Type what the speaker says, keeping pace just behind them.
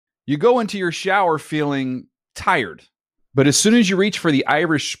You go into your shower feeling tired, but as soon as you reach for the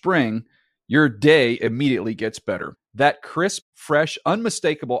Irish Spring, your day immediately gets better. That crisp, fresh,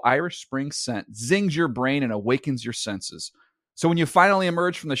 unmistakable Irish Spring scent zings your brain and awakens your senses. So when you finally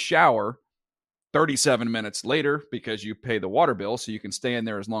emerge from the shower 37 minutes later, because you pay the water bill so you can stay in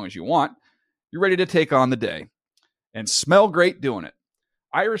there as long as you want, you're ready to take on the day and smell great doing it.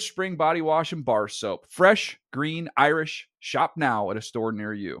 Irish Spring Body Wash and Bar Soap. Fresh, green, Irish. Shop now at a store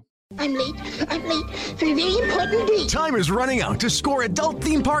near you. I'm late for a very important date. Time is running out to score adult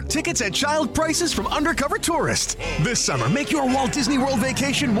theme park tickets at child prices from Undercover Tourist. This summer, make your Walt Disney World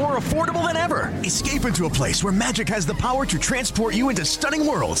vacation more affordable than ever. Escape into a place where magic has the power to transport you into stunning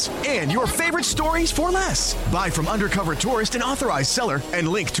worlds and your favorite stories for less. Buy from Undercover Tourist, an authorized seller, and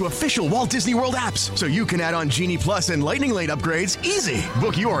link to official Walt Disney World apps so you can add on Genie Plus and Lightning Lane upgrades easy.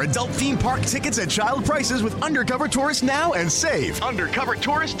 Book your adult theme park tickets at child prices with Undercover Tourist now and save.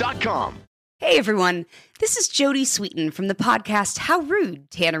 UndercoverTourist.com. Hey everyone, this is Jodie Sweetin from the podcast How Rude,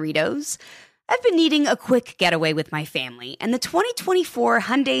 Tanneritos. I've been needing a quick getaway with my family, and the 2024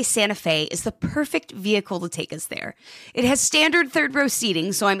 Hyundai Santa Fe is the perfect vehicle to take us there. It has standard third-row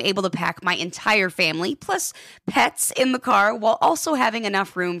seating, so I'm able to pack my entire family, plus pets, in the car, while also having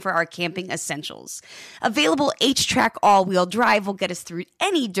enough room for our camping essentials. Available H-Track all-wheel drive will get us through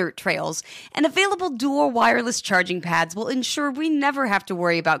any dirt trails, and available dual wireless charging pads will ensure we never have to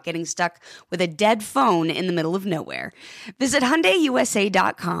worry about getting stuck with a dead phone in the middle of nowhere. Visit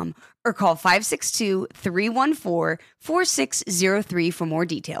HyundaiUSA.com or call 562-314-4603 for more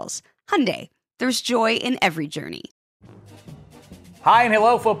details. Hyundai, there's joy in every journey. Hi and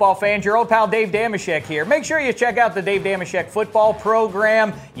hello, football fans. Your old pal Dave Damashek here. Make sure you check out the Dave Damashek football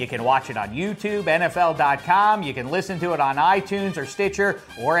program. You can watch it on YouTube, NFL.com. You can listen to it on iTunes or Stitcher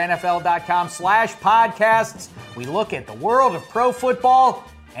or NFL.com/podcasts. We look at the world of pro football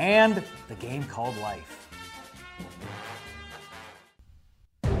and the game called life.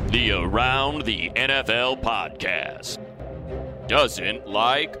 The Around the NFL podcast doesn't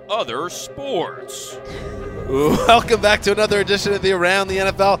like other sports. Welcome back to another edition of the Around the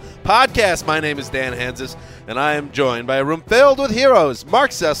NFL podcast. My name is Dan Hansis, and I am joined by a room filled with heroes,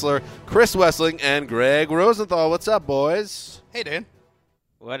 Mark Sessler, Chris Wessling, and Greg Rosenthal. What's up, boys? Hey, Dan.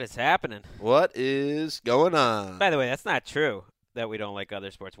 What is happening? What is going on? By the way, that's not true that we don't like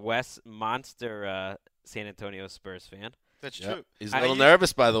other sports. Wes, monster San Antonio Spurs fan. That's true. He's a little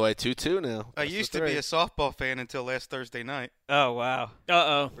nervous, by the way. 2-2 now. I used to be a softball fan until last Thursday night. Oh, wow.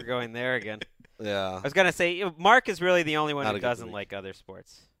 Uh-oh. We're going there again. Yeah. I was going to say, Mark is really the only one who doesn't like other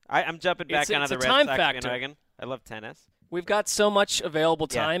sports. I'm jumping back onto the Red Sox bandwagon. I love tennis. We've got so much available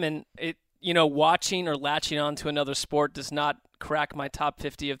time, and watching or latching onto another sport does not crack my top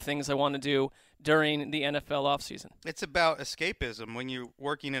 50 of things I want to do during the NFL offseason. It's about escapism. When you're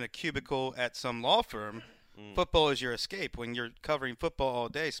working in a cubicle at some law firm, football is your escape. When you're covering football all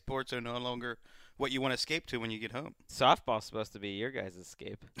day, sports are no longer what you want to escape to when you get home. Softball's supposed to be your guys'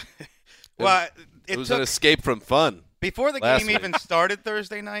 escape. Well, it was an escape from fun. Before the game even started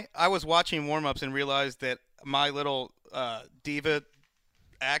Thursday night, I was watching warm-ups and realized that my little diva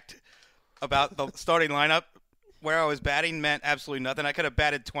act about the starting lineup, where I was batting, meant absolutely nothing. I could have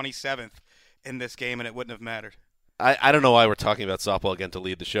batted 27th in this game, and it wouldn't have mattered. I don't know why we're talking about softball again to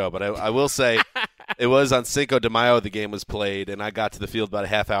lead the show, but I will say it was on Cinco de Mayo the game was played, and I got to the field about a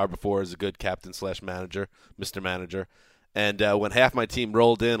half hour before as a good captain/manager, Mr. Manager. And when half my team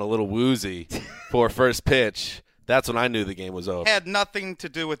rolled in a little woozy for first pitch, that's when I knew the game was over. Had nothing to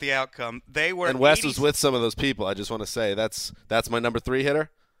do with the outcome. They were. And Wes was with some of those people. I just want to say that's my number 3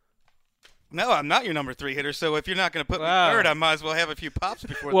 hitter. No, I'm not your number 3 hitter, so if you're not going to put me third, I might as well have a few pops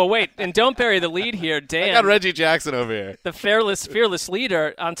before. Well, wait, and don't bury the lead here, Dan. I got Reggie Jackson over here. The fearless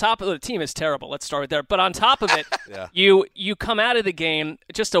leader. On top of the team is terrible. Let's start with there. But on top of it, yeah. you come out of the game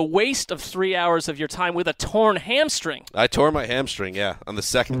just a waste of 3 hours of your time with a torn hamstring. I tore my hamstring, on the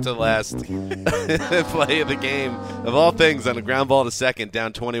second to last play of the game. Of all things, on a ground ball to second,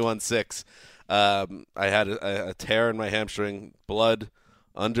 down 21-6. I had a tear in my hamstring, blood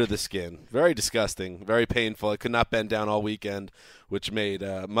under the skin. Very disgusting, very painful. I could not bend down all weekend, which made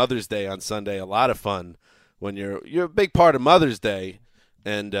Mother's Day on Sunday a lot of fun. When you're a big part of Mother's Day,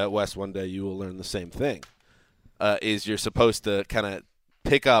 and Wes, one day you will learn the same thing, is you're supposed to kind of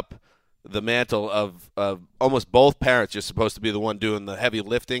pick up the mantle of almost both parents. You're supposed to be the one doing the heavy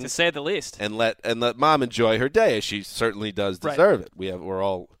lifting, to say the least, and let mom enjoy her day, as she certainly does deserve it. We're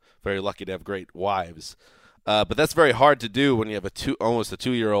all very lucky to have great wives. But that's very hard to do when you have almost a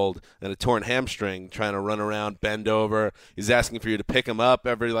 2-year-old and a torn hamstring trying to run around, bend over. He's asking for you to pick him up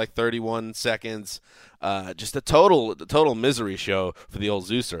every 31 seconds. Just a total misery show for the old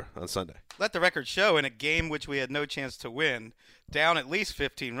Zeuser on Sunday. Let the record show, in a game which we had no chance to win, down at least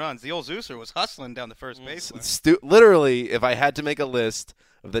 15 runs, the old Zeuser was hustling down the first baseline. Literally, if I had to make a list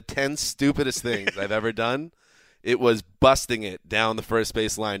of the 10 stupidest things I've ever done, it was busting it down the first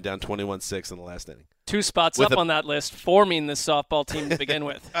base line, down 21-6 in the last inning. 2 spots up on that list, forming this softball team to begin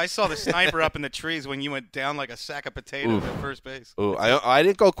with. I saw the sniper up in the trees when you went down like a sack of potatoes at first base. Ooh, I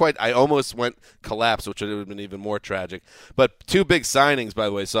didn't go quite. I almost went collapse, which would have been even more tragic. But 2 big signings, by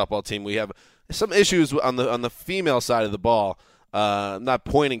the way, softball team. We have some issues on the female side of the ball. Not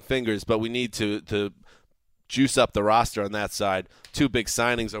pointing fingers, but we need to juice up the roster on that side. 2 big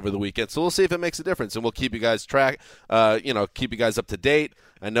signings over the weekend, so we'll see if it makes a difference, and we'll keep you guys keep you guys up to date.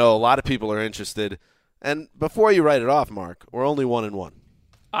 I know a lot of people are interested. And before you write it off, Mark, we're only 1-1.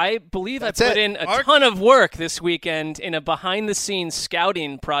 I believe I put in a ton of work this weekend in a behind-the-scenes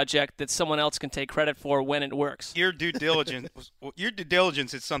scouting project that someone else can take credit for when it works. Your due diligence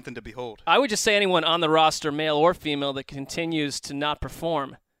is something to behold. I would just say anyone on the roster, male or female, that continues to not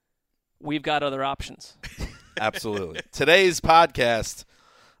perform, we've got other options. Absolutely. Today's podcast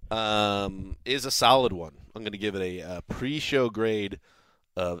is a solid one. I'm going to give it a pre-show grade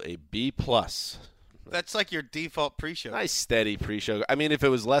of a B+. That's like your default pre-show. Nice, steady pre-show. I mean, if it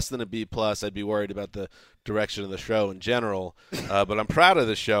was less than a B+, I'd be worried about the direction of the show in general. But I'm proud of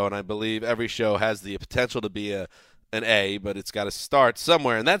the show, and I believe every show has the potential to be an A, but it's got to start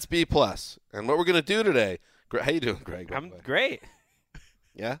somewhere, and that's B+. And what we're going to do today – how you doing, Greg? I'm great.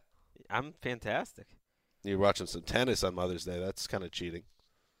 Yeah? I'm fantastic. You're watching some tennis on Mother's Day. That's kind of cheating.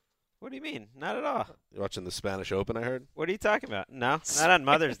 What do you mean? Not at all. You're watching the Spanish Open, I heard? What are you talking about? No, not on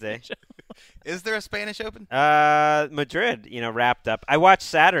Mother's Day. Is there a Spanish Open? Madrid, wrapped up. I watched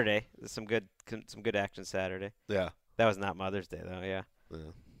Saturday. There's some good action Saturday. Yeah. That was not Mother's Day, though, yeah.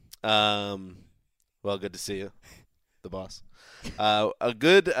 Well, good to see you, the boss. A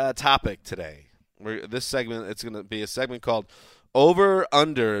good topic today. This segment, it's going to be a segment called Over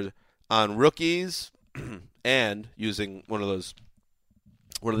Under on Rookies and using one of those,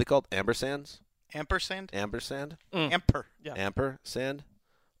 what are they called? Ampersands? Ampersand? Ampersand? Amper. Yeah. Ampersand?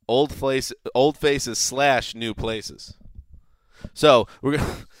 Old faces / new places. So we're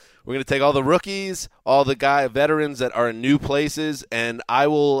gonna take all the rookies, all the veterans that are in new places, and I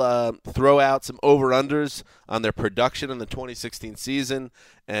will throw out some over-unders on their production in the 2016 season,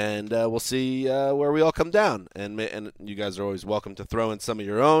 and we'll see where we all come down. And you guys are always welcome to throw in some of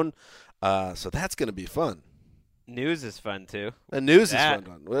your own. So that's gonna be fun. News is fun, too. And news is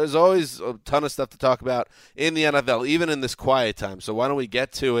fun. There's always a ton of stuff to talk about in the NFL, even in this quiet time. So why don't we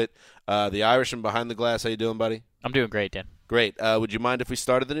get to it? The Irishman behind the glass, how you doing, buddy? I'm doing great, Dan. Great. Would you mind if we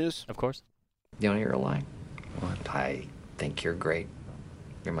started the news? Of course. You know you're lying. I think you're great.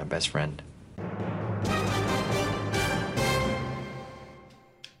 You're my best friend.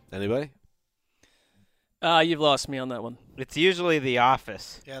 Anybody? You've lost me on that one. It's usually The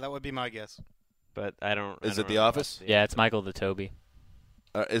Office. Yeah, that would be my guess. But I don't. Is it The Office? Yeah, it's Michael the Toby.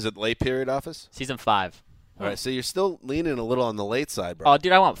 Is it late period Office? Season 5. All right, so you're still leaning a little on the late side, bro. Oh,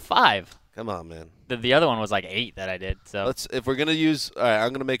 dude, I want 5. Come on, man. The other one was like 8 that I did. So if we're gonna use, all right,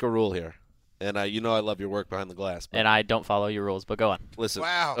 I'm gonna make a rule here, and I love your work behind the glass. And I don't follow your rules, but go on. Listen,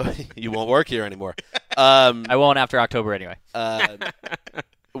 wow, you won't work here anymore. I won't after October anyway.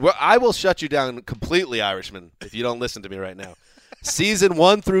 Well, I will shut you down completely, Irishman, if you don't listen to me right now. Season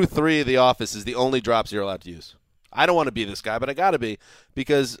 1 through 3 of The Office is the only drops you're allowed to use. I don't want to be this guy, but I got to be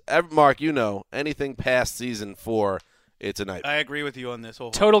because, Mark, anything past season 4, it's a nightmare. I agree with you on this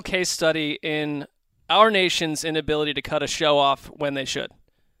whole total case study in our nation's inability to cut a show off when they should.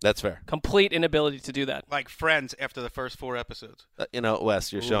 That's fair. Complete inability to do that. Like Friends after the first 4 episodes.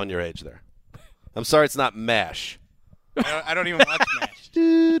 Wes, you're showing your age there. I'm sorry it's not MASH. I don't even watch MASH.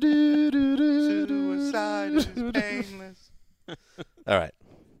 Suicide is painless. All right.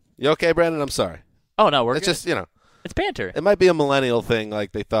 You okay, Brandon? I'm sorry. Oh, no, we're It's good. just, It's banter. It might be a millennial thing,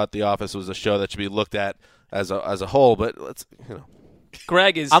 like they thought The Office was a show that should be looked at as a whole, but let's,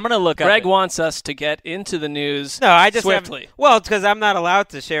 Greg is. I'm gonna look. Greg wants us to get into the news. No, I just swiftly. It's because I'm not allowed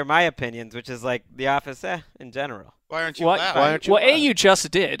to share my opinions, which is like The Office, in general. Why aren't you allowed? Why aren't you allowed? you just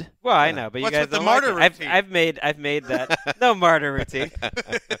did. Well, I know, but What's you guys with the don't martyr like it. routine? I've made that. No martyr routine.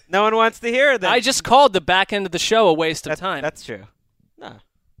 No one wants to hear that. I just called the back end of the show a waste of time. That's true. No,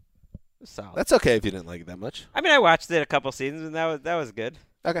 solid. That's okay if you didn't like it that much. I mean, I watched it a couple seasons, and that was good.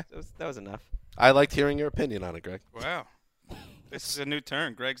 Okay. That was enough. I liked hearing your opinion on it, Greg. Wow. This is a new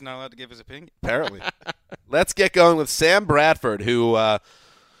turn. Greg's not allowed to give his opinion. Apparently. Let's get going with Sam Bradford, who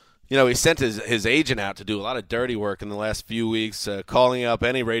he sent his agent out to do a lot of dirty work in the last few weeks, calling up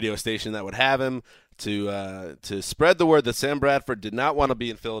any radio station that would have him to spread the word that Sam Bradford did not want to be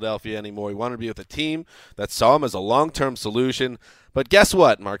in Philadelphia anymore. He wanted to be with a team that saw him as a long-term solution. But guess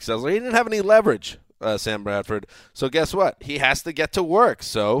what, Mark Sessler? He didn't have any leverage, Sam Bradford. So guess what? He has to get to work.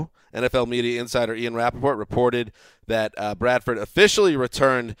 So NFL media insider Ian Rappaport reported that Bradford officially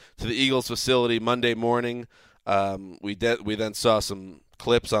returned to the Eagles facility Monday morning. We then saw some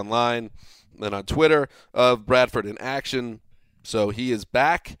clips online and on Twitter of Bradford in action. So he is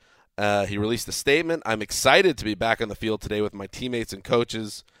back. He released a statement. I'm excited to be back on the field today with my teammates and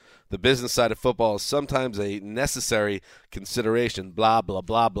coaches. The business side of football is sometimes a necessary consideration. Blah, blah,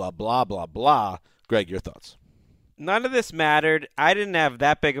 blah, blah, blah, blah, blah. Greg, your thoughts? None of this mattered. I didn't have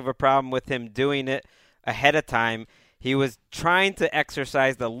that big of a problem with him doing it ahead of time. He was trying to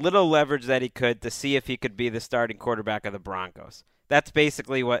exercise the little leverage that he could to see if he could be the starting quarterback of the Broncos. That's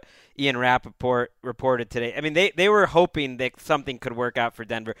basically what Ian Rappaport reported today. I mean, they were hoping that something could work out for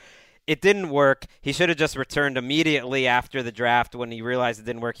Denver. It didn't work. He should have just returned immediately after the draft when he realized it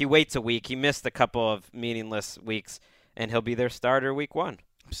didn't work. He waits a week. He missed a couple of meaningless weeks, and he'll be their starter week 1.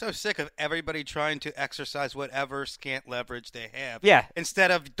 I'm so sick of everybody trying to exercise whatever scant leverage they have. Yeah.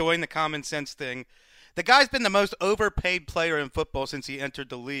 Instead of doing the common sense thing. The guy's been the most overpaid player in football since he entered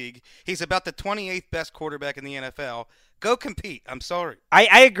the league. He's about the 28th best quarterback in the NFL. Go compete. I'm sorry.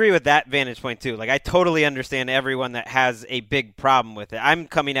 I agree with that vantage point, too. Like, I totally understand everyone that has a big problem with it. I'm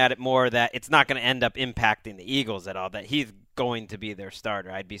coming at it more that it's not going to end up impacting the Eagles at all, that he's going to be their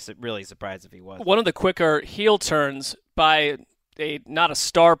starter. I'd be really surprised if he was. One of the quicker heel turns by not a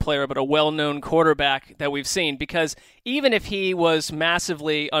star player, but a well-known quarterback that we've seen, because even if he was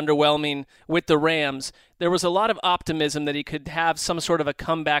massively underwhelming with the Rams, there was a lot of optimism that he could have some sort of a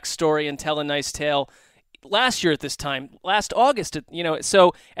comeback story and tell a nice tale last year at this time, last August,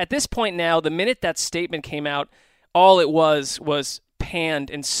 so at this point now, the minute that statement came out, all it was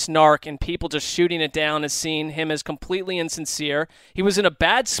panned and snark and people just shooting it down as seeing him as completely insincere. He was in a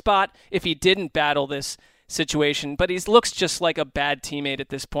bad spot if he didn't battle this situation, but he looks just like a bad teammate at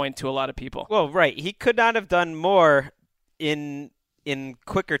this point to a lot of people. Well, right. He could not have done more in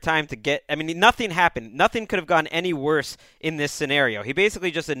quicker time to get. I mean, nothing happened. Nothing could have gone any worse in this scenario. He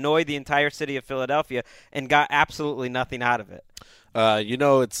basically just annoyed the entire city of Philadelphia and got absolutely nothing out of it.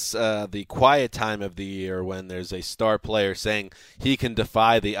 It's the quiet time of the year when there's a star player saying he can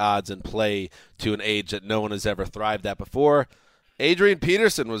defy the odds and play to an age that no one has ever thrived at before. Adrian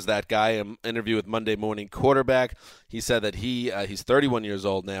Peterson was that guy. In an interview with Monday Morning Quarterback, he said that he's 31 years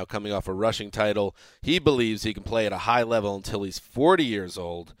old now, coming off a rushing title. He believes he can play at a high level until he's 40 years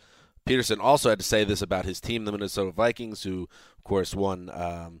old. Peterson also had to say this about his team, the Minnesota Vikings, who, of course, won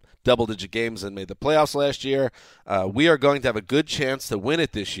double-digit games and made the playoffs last year. We are going to have a good chance to win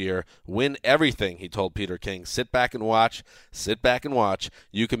it this year, win everything, he told Peter King. Sit back and watch. Sit back and watch.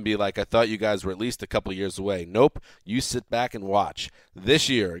 You can be like, I thought you guys were at least a couple years away. Nope. You sit back and watch. This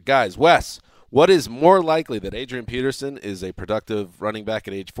year, guys, Wes, what is more likely, that Adrian Peterson is a productive running back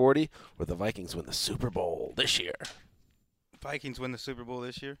at age 40, or the Vikings win the Super Bowl this year? Vikings win the Super Bowl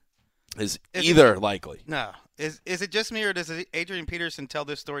this year? Is either likely? No. Is it just me, or does Adrian Peterson tell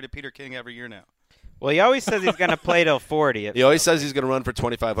this story to Peter King every year now? Well, he always says he's going to play till 40. He always says he's going to run for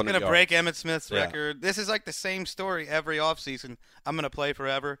 2,500 yards. He's going to break Emmitt Smith's record. This is like the same story every offseason. I'm going to play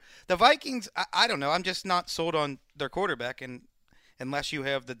forever. The Vikings, I don't know. I'm just not sold on their quarterback, and unless you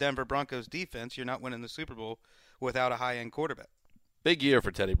have the Denver Broncos defense, you're not winning the Super Bowl without a high-end quarterback. Big year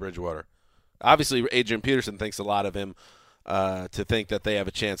for Teddy Bridgewater. Obviously, Adrian Peterson thinks a lot of him. To think that they have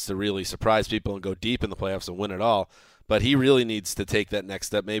a chance to really surprise people and go deep in the playoffs and win it all. But he really needs to take that next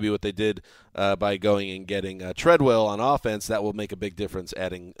step. Maybe what they did by going and getting Treadwell on offense, that will make a big difference,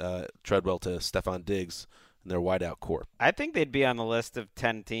 adding Treadwell to Stephon Diggs in their wideout core. I think they'd be on the list of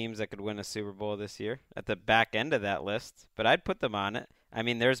 10 teams that could win a Super Bowl this year, at the back end of that list. But I'd put them on it. I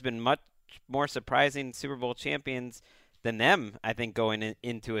mean, there's been much more surprising Super Bowl champions than them, I think, going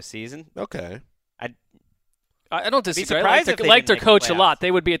into a season. Okay. I don't disagree. I like their coach a lot.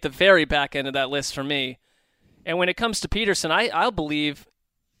 They would be at the very back end of that list for me. And when it comes to Peterson, I'll believe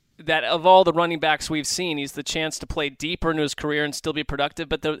that of all the running backs we've seen, he's the chance to play deeper into his career and still be productive.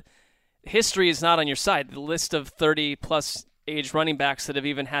 But the history is not on your side. The list of 30-plus age running backs that have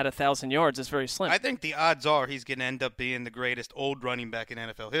even had 1,000 yards is very slim. I think the odds are he's going to end up being the greatest old running back in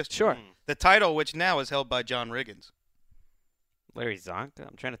NFL history. Sure. The title, which now is held by John Riggins. Larry Zonka?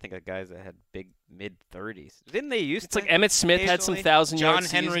 I'm trying to think of guys that had big mid-30s. Didn't they used to? It's like Emmitt Smith had some 1,000-yard John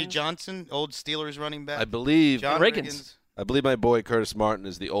Henry Johnson, old Steelers running back. I believe. John Riggins. I believe my boy Curtis Martin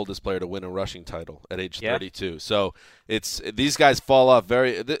is the oldest player to win a rushing title at age 32. So these guys fall off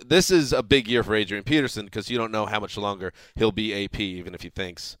very. This is a big year for Adrian Peterson because you don't know how much longer he'll be AP, even if he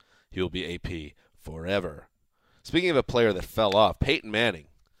thinks he'll be AP forever. Speaking of a player that fell off, Peyton Manning,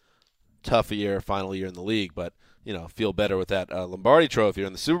 tough year, final year in the league, but feel better with that Lombardi Trophy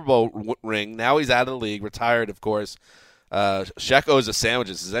and the Super Bowl ring. Now he's out of the league, retired, of course. Shaq owes us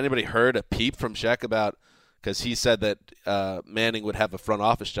sandwiches. Has anybody heard a peep from Shaq about? Because he said that Manning would have a front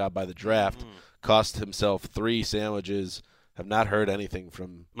office job by the draft, cost himself 3 sandwiches. Have not heard anything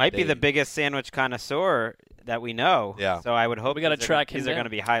from. Might Dave. be the biggest sandwich connoisseur that we know. Yeah. So I would hope we got to track him. These are going to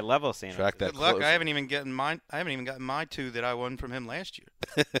be high level sandwiches. Track that. Good luck. Close. I haven't even gotten my 2 that I won from him last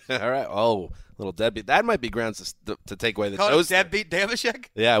year. All right. Oh, little deadbeat. That might be grounds to take away the Call toast. it deadbeat Damashek?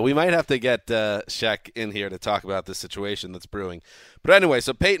 Yeah, we might have to get Shaq in here to talk about this situation that's brewing. But anyway,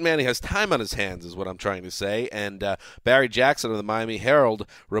 so Peyton Manning has time on his hands is what I'm trying to say. And Barry Jackson of the Miami Herald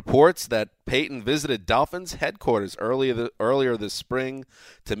reports that Peyton visited Dolphins headquarters earlier this spring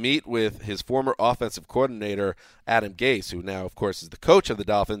to meet with his former offensive coordinator, Adam Gase, who now, of course, is the coach of the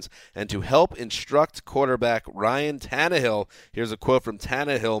Dolphins, and to help instruct quarterback Ryan Tannehill. Here's a quote from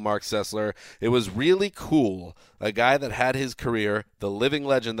Tannehill, Mark Sessler. It was really cool. A guy that had his career, the living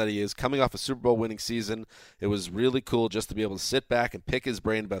legend that he is, coming off a Super Bowl winning season. It was really cool just to be able to sit back and pick his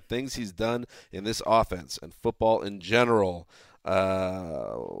brain about things he's done in this offense and football in general.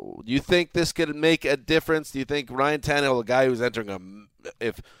 Do you think this could make a difference? Do you think Ryan Tannehill, a guy who's entering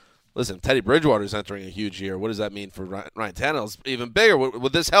listen, Teddy Bridgewater's entering a huge year. What does that mean for Ryan Tannehill? It's even bigger.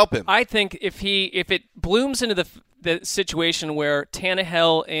 Would this help him? I think if it blooms into the situation where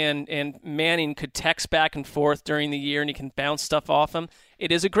Tannehill and Manning could text back and forth during the year and he can bounce stuff off him,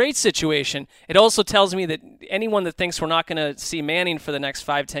 it is a great situation. It also tells me that anyone that thinks we're not going to see Manning for the next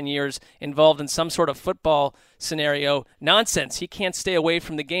 5-10 years involved in some sort of football scenario, nonsense. He can't stay away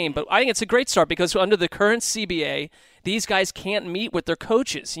from the game. But I think it's a great start because under the current CBA, these guys can't meet with their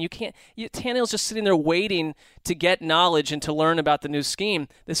coaches. And Tannehill's just sitting there waiting to get knowledge and to learn about the new scheme.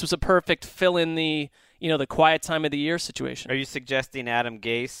 This was a perfect fill in the quiet time of the year situation. Are you suggesting Adam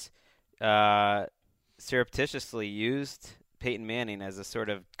Gase surreptitiously used Peyton Manning as a sort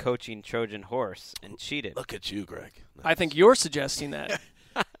of coaching Trojan horse and cheated? Look at you, Greg. Nice. I think you're suggesting that.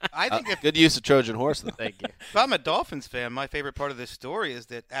 I think good use of Trojan horse, though. Thank you. If I'm a Dolphins fan, my favorite part of this story is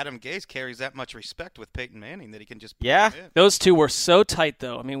that Adam Gase carries that much respect with Peyton Manning that he can just put him in. Those two were so tight,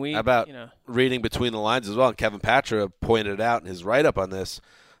 though. I mean, How about reading between the lines as well? And Kevin Patra pointed it out in his write-up on this.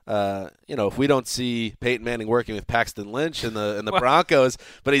 If we don't see Peyton Manning working with Paxton Lynch in the Broncos,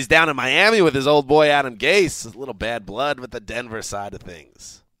 but he's down in Miami with his old boy Adam Gase, a little bad blood with the Denver side of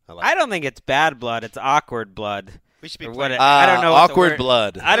things. I don't think it's bad blood. It's awkward blood. We should be playing. I don't know. Awkward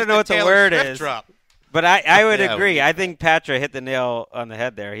blood. I don't know what the word is. Drop. But I would agree. I think Patra hit the nail on the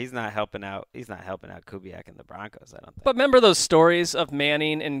head there. He's not helping out. He's not helping out Kubiak and the Broncos, I don't think. But remember those stories of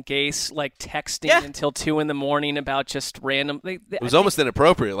Manning and Gase texting until 2 a.m. about just random. It was almost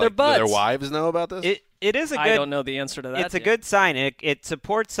inappropriate. Like, do their wives know about this? It is a good. I don't know the answer to that. It's a good sign. It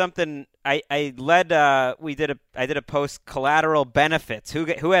supports something. I did a post collateral benefits.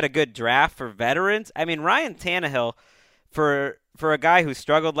 Who had a good draft for veterans? I mean, Ryan Tannehill, for a guy who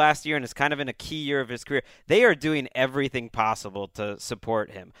struggled last year and is kind of in a key year of his career, they are doing everything possible to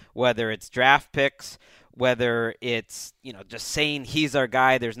support him. Whether it's draft picks, whether it's just saying he's our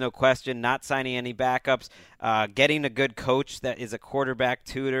guy, there's no question, not signing any backups, getting a good coach that is a quarterback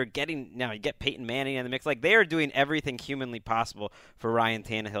tutor, you get Peyton Manning in the mix. Like, they are doing everything humanly possible for Ryan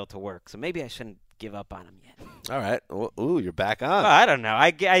Tannehill to work. So maybe I shouldn't give up on him yet. All right. Ooh, you're back on. Well, I don't know. I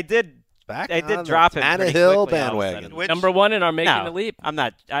did. I did drop him pretty Tannehill quickly. bandwagon. Number one in our making the leap. I'm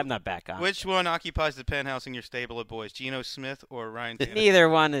not back on. Which one occupies the penthouse in your stable of boys, Geno Smith or Ryan Tannehill? Neither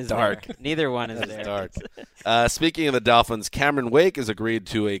one is dark. There. Neither one is there. Dark. Speaking of the Dolphins, Cameron Wake has agreed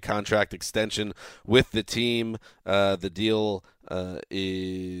to a contract extension with the team. The deal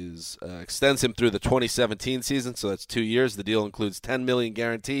extends him through the 2017 season, so that's 2 years. The deal includes $10 million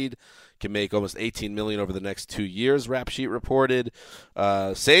guaranteed. Can make almost $18 million over the next 2 years, Rap Sheet reported.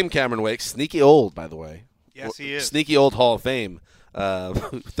 Same Cameron Wake, sneaky old, by the way. Yes, he is. Sneaky old Hall of Fame,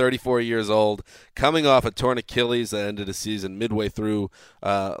 34 years old, coming off a torn Achilles that ended the season midway through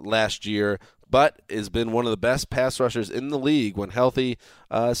last year, but has been one of the best pass rushers in the league when healthy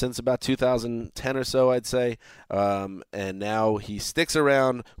since about 2010 or so, I'd say. And now he sticks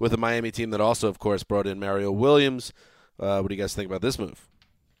around with a Miami team that also, of course, brought in Mario Williams. What do you guys think about this move?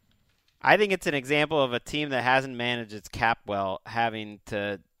 I think it's an example of a team that hasn't managed its cap well having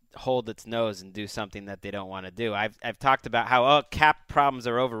to hold its nose and do something that they don't want to do. I've talked about how cap problems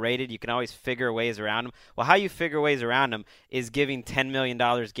are overrated. You can always figure ways around them. Well, how you figure ways around them is giving $10 million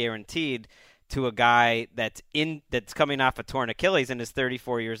guaranteed to a guy that's coming off a torn Achilles and is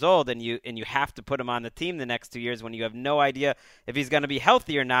 34 years old, and you have to put him on the team the next 2 years when you have no idea if he's going to be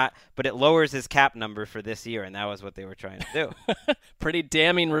healthy or not, but it lowers his cap number for this year, and that was what they were trying to do. Pretty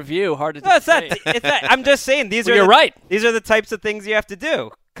damning review. Hard to say. I'm just saying you're right. These are the types of things you have to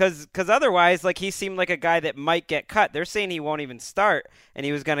do. Because otherwise, like, he seemed like a guy that might get cut. They're saying he won't even start, and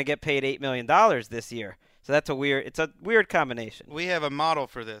he was going to get paid $8 million this year. So it's a weird combination. We have a model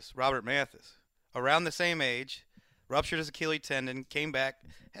for this, Robert Mathis. Around the same age, ruptured his Achilles tendon, came back,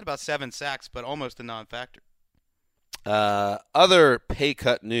 had about 7 sacks, but almost a non-factor. Other pay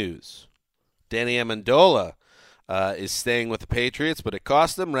cut news. Danny Amendola is staying with the Patriots, but it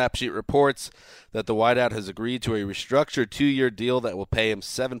cost him. Rap Sheet reports that the wideout has agreed to a restructured 2-year deal that will pay him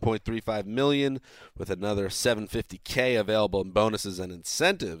 $7.35 million, with another $750K available in bonuses and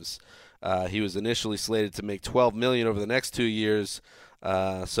incentives. He was initially slated to make $12 million over the next 2 years.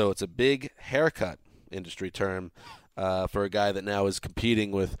 So it's a big haircut, industry term, for a guy that now is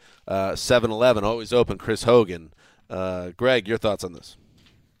competing with 7-Eleven, always open, Chris Hogan. Greg, your thoughts on this?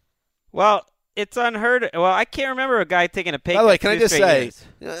 Well, it's unheard of. Well, I can't remember a guy taking a pay cut. By the way, can I just say,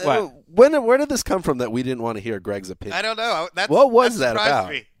 where did this come from that we didn't want to hear Greg's opinion? I don't know. What was that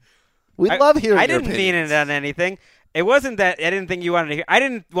about? Me. We love hearing I your didn't mean it on anything. It wasn't that I didn't think you wanted to hear. I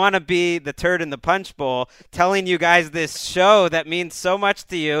didn't want to be the turd in the punch bowl telling you guys this show that means so much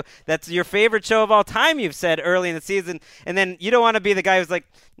to you. That's your favorite show of all time, you've said early in the season. And then you don't want to be the guy who's like,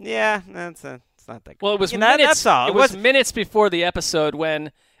 yeah, it's not that good. Well, it was that's all. It was minutes before the episode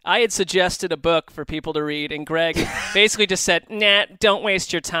when I had suggested a book for people to read, and Greg basically just said, nah, don't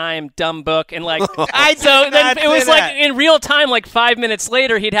waste your time, dumb book. And like, then it was like in real time, like 5 minutes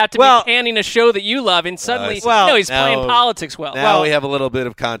later, he'd have to be panning a show that you love, and suddenly, he's playing politics well. Now we have a little bit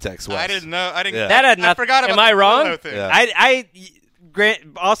of context. Wes. I didn't know. I didn't. Yeah. That had nothing. I forgot about Am I wrong? thing. Yeah.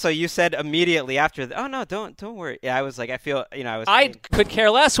 Grant, also, you said immediately after, oh, no, don't worry. Yeah, I was like, I feel, I could care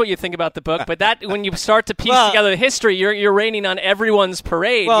less what you think about the book, but that when you start to piece together the history, you're raining on everyone's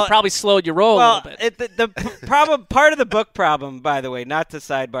parade. You probably slowed your roll a little bit. The problem, part of the book problem, by the way, not to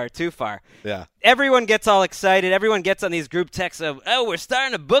sidebar too far. Yeah. Everyone gets all excited. Everyone gets on these group texts of, oh, we're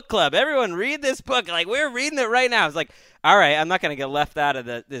starting a book club. Everyone read this book. Like, we're reading it right now. It's like, all right, I'm not going to get left out of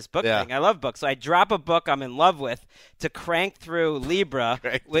this book thing. I love books. So I drop a book I'm in love with to crank through Libra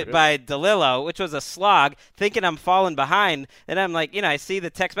by DeLillo, which was a slog, thinking I'm falling behind. And I'm like, I see the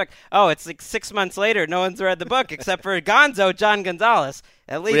text back. Oh, it's like 6 months later. No one's read the book except for Gonzo, John Gonzalez.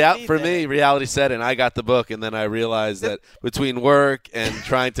 At least for me, reality set in. I got the book, and then I realized that between work and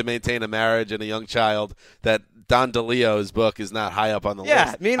trying to maintain a marriage and a young child, that Don DeLeo's book is not high up on the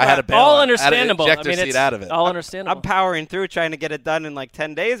list. Meanwhile, I had to bail all out. understandable. I had to eject seat out of it. All understandable. I'm powering through trying to get it done in like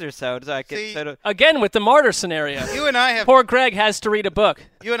 10 days or so. I could again with the martyr scenario. You and I have poor Greg has to read a book.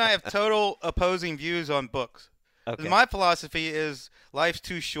 You and I have total opposing views on books. Okay. My philosophy is life's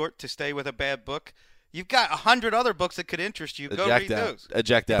too short to stay with a bad book. You've got 100 other books that could interest you. Go read those.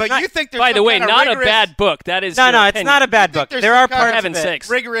 Eject out. But you think there's by the way, not a bad book. That is no, it's not a bad book. There are parts of it.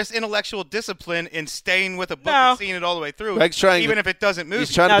 Rigorous intellectual discipline in staying with a book and seeing it all the way through, even if it doesn't move.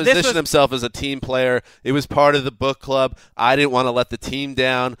 He's trying to position himself as a team player. It was part of the book club. I didn't want to let the team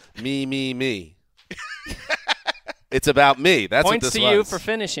down. Me. It's about me. That's Points what this to was. you for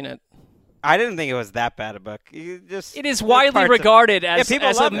finishing it. I didn't think it was that bad a book. It is widely regarded as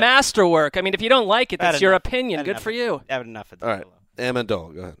a masterwork. I mean, if you don't like it, that's your opinion. Good for you. I have enough of that. All right.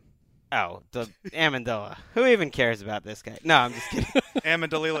 Amendola, go ahead. Oh, Amendola. Who even cares about this guy? No, I'm just kidding.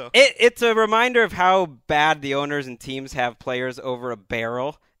 Amendola. It's a reminder of how bad the owners and teams have players over a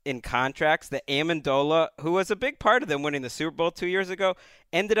barrel in contracts. That Amendola, who was a big part of them winning the Super Bowl 2 years ago,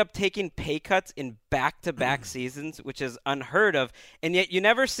 ended up taking pay cuts in back-to-back seasons, which is unheard of. And yet you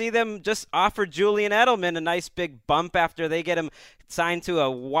never see them just offer Julian Edelman a nice big bump after they get him signed to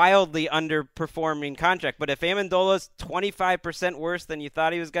a wildly underperforming contract. But if Amendola's 25% worse than you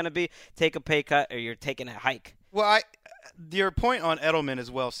thought he was going to be, take a pay cut or you're taking a hike. Well, your point on Edelman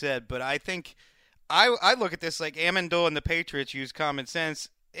is well said, but I think I look at this like Amendola and the Patriots use common sense.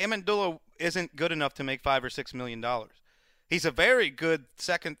 Amendola isn't good enough to make $5 or $6 million. He's a very good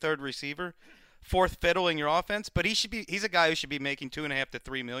second, third receiver, fourth fiddle in your offense, but he's a guy who should be making $2.5 to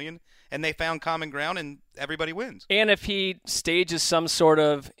 $3 million, and they found common ground, and everybody wins. And if he stages some sort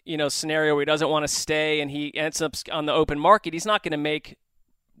of scenario where he doesn't want to stay and he ends up on the open market, he's not going to make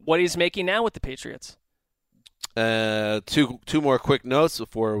what he's making now with the Patriots. Two more quick notes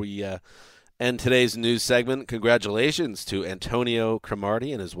before we And today's news segment, congratulations to Antonio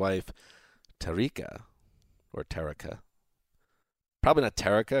Cromartie and his wife, Tarika. Or Tarika. Probably not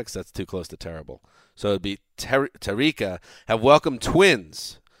Tarika, because that's too close to terrible. So it would be Tarika, have welcomed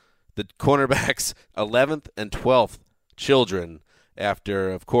twins, the cornerback's 11th and 12th children,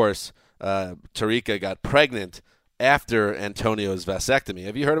 after, of course, Tarika got pregnant after Antonio's vasectomy.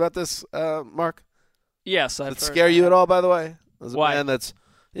 Have you heard about this, Mark? Yes, I've heard. Does it scare you at all, by the way? As a Why? man that's,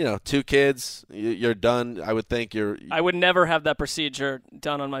 2 kids, you're done. I would think I would never have that procedure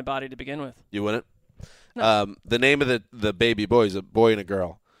done on my body to begin with. You wouldn't? No. The name of the baby boy is a boy and a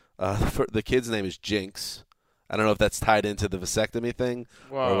girl. The kid's name is Jinx. I don't know if that's tied into the vasectomy thing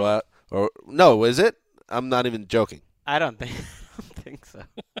or what. Or no, is it? I'm not even joking. I don't think so.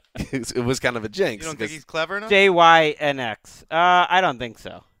 It was kind of a jinx. You don't think he's clever enough? JYNX. I don't think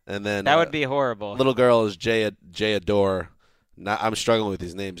so. And then that would be horrible. Little girl is Jayador. I'm struggling with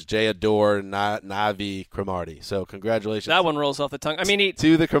these names. Jayador Navi Cromartie. So congratulations. That one rolls off the tongue. I mean,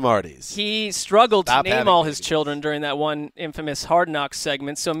 to the Cromarties. He struggled Stop to name all his children during that one infamous Hard Knocks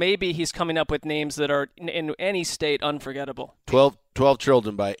segment. So maybe he's coming up with names that are in any state unforgettable. 12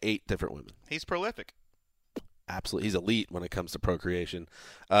 children by 8 different women. He's prolific. Absolutely. He's elite when it comes to procreation.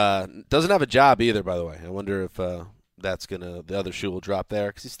 Doesn't have a job either, by the way. I wonder if that's the other shoe will drop there,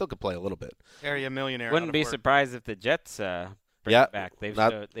 because he still could play a little bit. Area millionaire. Wouldn't be surprised if the Jets bring it back.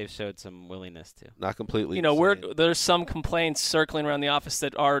 They've showed some willingness to. Not completely. There's some complaints circling around the office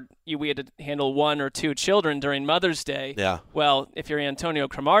that we had to handle 1 or 2 children during Mother's Day. Yeah. Well, if you're Antonio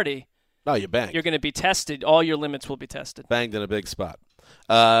Cromartie, no, you banged. You're going to be tested. All your limits will be tested. Banged in a big spot.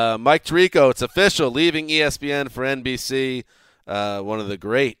 Mike Tirico, it's official, leaving ESPN for NBC. One of the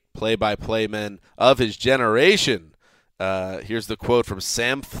great play-by-play men of his generation. Here's the quote from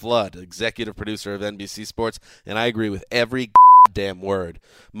Sam Flood, executive producer of NBC Sports, and I agree with every damn word.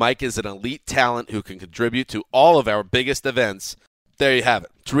 Mike is an elite talent who can contribute to all of our biggest events. There you have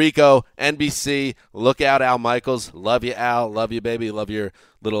it. Tirico, NBC, look out, Al Michaels. Love you, Al. Love you, baby. Love your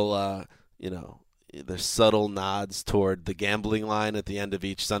little, the subtle nods toward the gambling line at the end of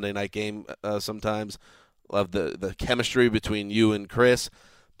each Sunday night game sometimes. Love the chemistry between you and Chris.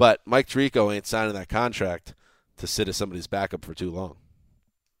 But Mike Tirico ain't signing that contract to sit as somebody's backup for too long.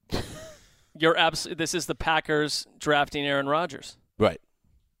 This is the Packers drafting Aaron Rodgers. Right.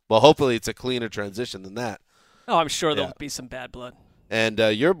 Well, hopefully it's a cleaner transition than that. Oh, I'm sure there'll be some bad blood. And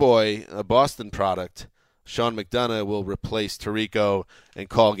your boy, a Boston product, Sean McDonough, will replace Tirico and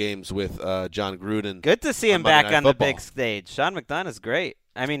call games with John Gruden. Good to see him back on the big stage. Sean McDonough's great.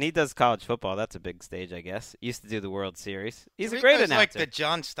 I mean, he does college football. That's a big stage, I guess. Used to do the World Series. He's a great announcer. Like the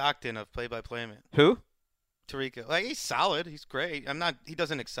John Stockton of play-by-play man. Who? Tirico. He's solid. He's great. He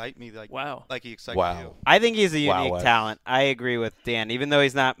doesn't excite me like he excites you. I think he's a unique talent. I agree with Dan, even though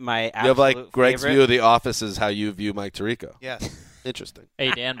he's not my absolute You have like Greg's favorite. view of The Office is how you view Mike Tirico. Yes. Interesting.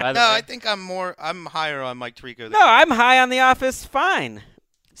 Hey, Dan, by the way. way. I think I'm higher on Mike Tirico. No, I'm high on The Office. Fine.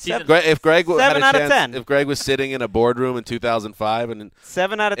 If Greg had 7 a out of chance, 10. If Greg was sitting in a boardroom in 2005 and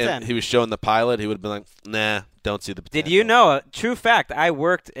 7 out of 10, he was showing the pilot, he would have been like, "Nah, don't see the potential." Did you know? A true fact. I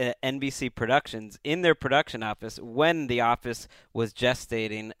worked at NBC Productions in their production office when The Office was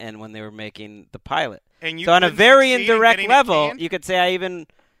gestating and when they were making the pilot. And you so on a very succeed in indirect getting level, it canned? you could say I even,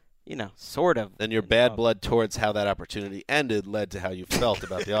 sort of. And your bad blood towards how that opportunity ended led to how you felt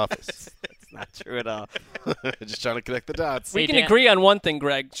about The Office. That's not true at all. Just trying to connect the dots. We can agree on one thing,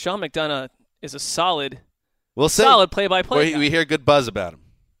 Greg. Sean McDonough is a solid see. Solid play-by-play guy. We hear good buzz about him.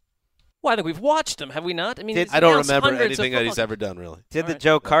 Well, I think we've watched him, have we not? I mean, I don't remember anything that he's ever done, really. Did the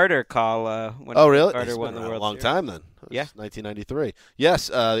Joe Carter call when really? Carter It's won been the a World long Series? time then. Yeah. 1993. Yes,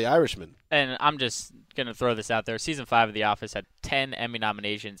 The Irishman. And I'm just going to throw this out there. Season 5 of The Office had 10 Emmy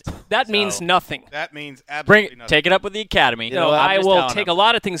nominations. That means nothing. That means absolutely nothing. Take it up with the Academy. No, I will take a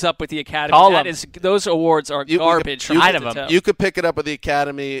lot of things up with the Academy. Call those awards are garbage. You could pick it up with the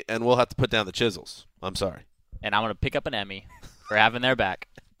Academy, and we'll have to put down the chisels. I'm sorry. And I'm going to pick up an Emmy for having their back.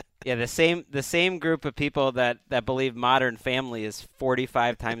 Yeah, the same group of people that believe Modern Family is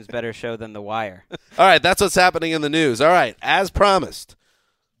 45 times better show than The Wire. All right, that's what's happening in the news. All right, as promised.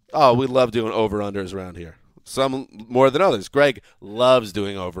 Oh, we love doing over-unders around here. Some more than others. Greg loves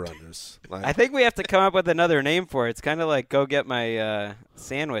doing over-unders. I think we have to come up with another name for it. It's kind of like go get my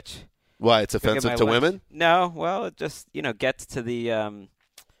sandwich. Why, it's offensive to women? No, well, it just gets to the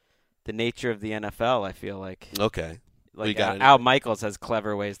nature of the NFL, I feel like. Okay. Like Al Michaels has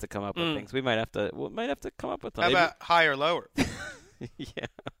clever ways to come up with things. We might have to come up with them. How about higher, lower? Yeah.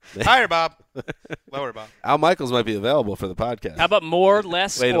 Higher, Bob. Lower, Bob. Al Michaels might be available for the podcast. How about more,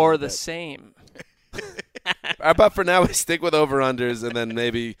 less, or the same? How about for now we stick with over-unders, and then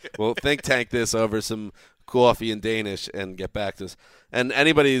maybe we'll think tank this over some coffee and Danish and get back to this. And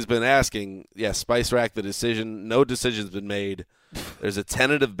anybody who's been asking, Spice Rack, the decision, no decision's been made. There's a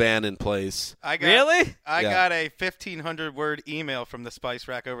tentative ban in place. I got a 1,500-word email from the Spice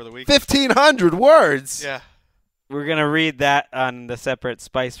Rack over the weekend. 1,500 words? Yeah. We're going to read that on the separate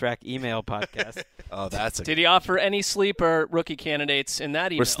Spice Rack email podcast. Oh, that's Did he offer any sleeper rookie candidates in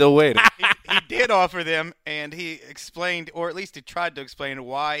that email? We're still waiting. He did offer them, and he explained, or at least he tried to explain,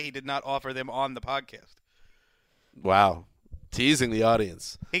 why he did not offer them on the podcast. Wow. Teasing the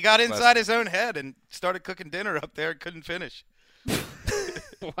audience. He got inside his own head and started cooking dinner up there and couldn't finish.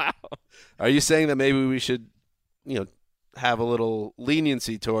 Wow. Are you saying that maybe we should, have a little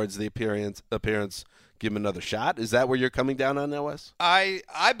leniency towards the appearance, give him another shot? Is that where you're coming down on that, Wes? I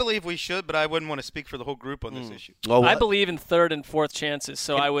believe we should, but I wouldn't want to speak for the whole group on this issue. Oh, I believe in third and fourth chances,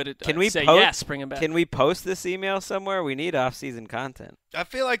 so I would say yes, bring him back. Can we post this email somewhere? We need off-season content. I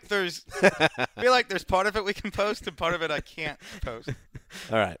feel like there's part of it we can post and part of it I can't post.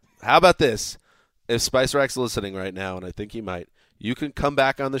 All right. How about this? If Spice Rack's listening right now, and I think he might, you can come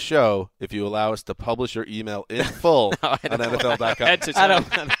back on the show if you allow us to publish your email in full on NFL.com. Head to toe.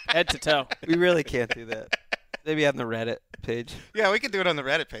 Head to toe. We really can't do that. Maybe on the Reddit page. Yeah, we can do it on the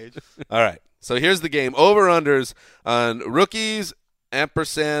Reddit page. All right. So here's the game. Over-unders on rookies,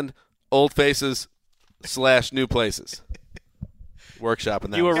 ampersand, old faces / new places.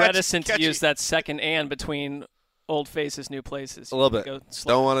 Workshopping that. You were reticent to use that second and between old faces, new places. A little bit.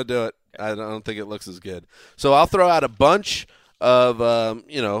 Don't want to do it. I don't think it looks as good. So I'll throw out a bunch of,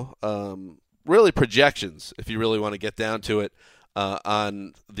 really projections, if you really want to get down to it,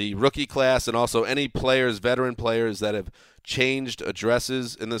 on the rookie class and also any players, veteran players that have changed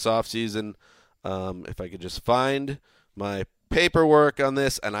addresses in this offseason. If I could just find my paperwork on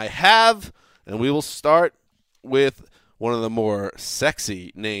this, and I have, and we will start with one of the more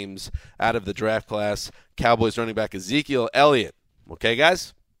sexy names out of the draft class, Cowboys running back Ezekiel Elliott. Okay,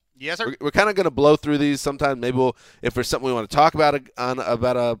 guys? Yes, sir. We're kind of going to blow through these sometimes. Maybe if there's something we want to talk about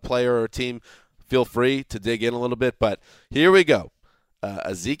about a player or a team, feel free to dig in a little bit. But here we go.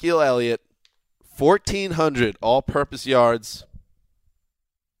 Ezekiel Elliott, 1,400 all-purpose yards,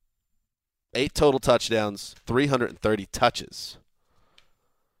 8 total touchdowns, 330 touches.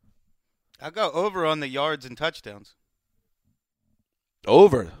 I'll go over on the yards and touchdowns.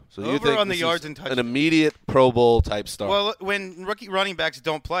 Over. So you Over think on the this yards is and touchdowns. an immediate Pro Bowl type start? Well, when rookie running backs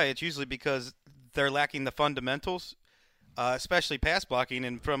don't play, it's usually because they're lacking the fundamentals, especially pass blocking,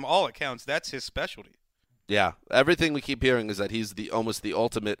 and from all accounts, that's his specialty. Yeah, everything we keep hearing is that he's almost the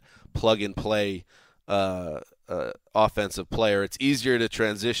ultimate plug-and-play offensive player. It's easier to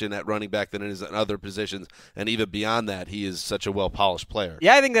transition at running back than it is in other positions, and even beyond that, he is such a well-polished player.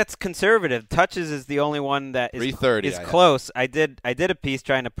 Yeah, I think that's conservative. Touches is the only one that is 330. Is close. I did a piece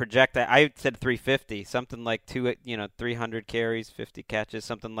trying to project that. I said 350, something like 300 carries, 50 catches,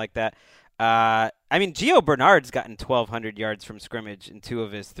 something like that. Gio Bernard's gotten 1,200 yards from scrimmage in 2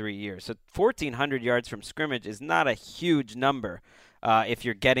 of his 3 years. So 1,400 yards from scrimmage is not a huge number if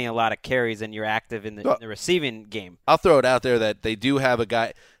you're getting a lot of carries and you're active in the receiving game. I'll throw it out there that they do have a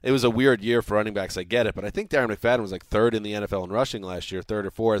guy. It was a weird year for running backs. I get it. But I think Darren McFadden was like 3rd in the NFL in rushing last year, 3rd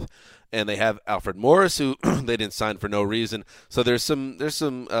or 4th. And they have Alfred Morris, who they didn't sign for no reason. So there's some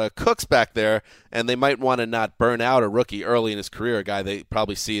cooks back there, and they might want to not burn out a rookie early in his career, a guy they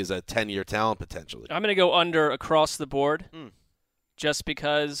probably see as a 10-year talent potentially. I'm going to go under across the board just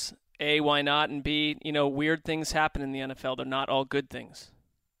because, A, why not, and B, weird things happen in the NFL. They're not all good things.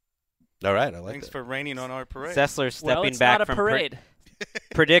 All right, I like Thanks that. for raining on our parade. Sessler stepping it's back not a from parade.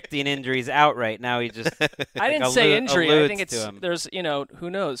 predicting injuries outright. Now he just I didn't say injury. I think it's there's who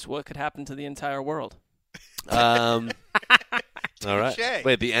knows what could happen to the entire world. All right.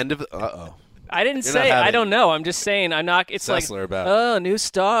 Wait, the end of uh-oh. I didn't say I don't know. I'm just saying I'm not. It's Sessler like new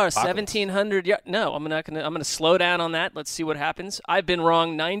star, 1,700 yards. No, I'm gonna slow down on that. Let's see what happens. I've been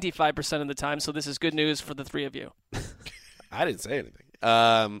wrong 95% of the time, so this is good news for the 3 of you. I didn't say anything.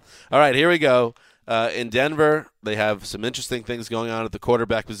 All right, here we go. In Denver, they have some interesting things going on at the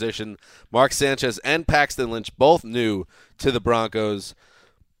quarterback position. Mark Sanchez and Paxton Lynch both new to the Broncos,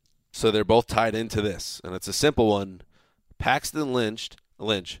 so they're both tied into this. And it's a simple one. Paxton Lynch,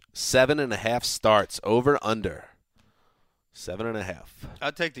 7.5 starts, over, under. 7.5.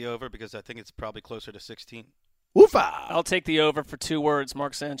 I'd take the over because I think it's probably closer to 16. Woofa! I'll take the over for 2 words,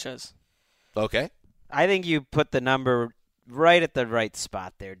 Mark Sanchez. Okay. I think you put the number right at the right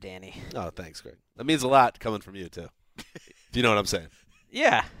spot there, Danny. Oh, thanks, Greg. That means a lot coming from you, too. Do you know what I'm saying?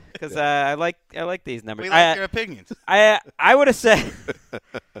 Yeah, because I like these numbers. We like your opinions. I would have said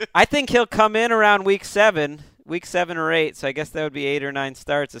I think he'll come in around week 7 or 8. So I guess that would be 8 or 9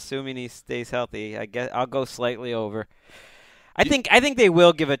 starts, assuming he stays healthy. I guess I'll go slightly over. I think they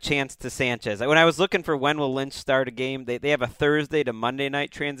will give a chance to Sanchez. When I was looking for when will Lynch start a game, they have a Thursday to Monday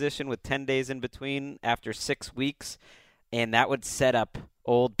night transition with 10 days in between after 6 weeks, and that would set up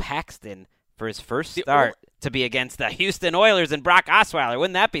old Paxton for his first start to be against the Houston Oilers and Brock Osweiler.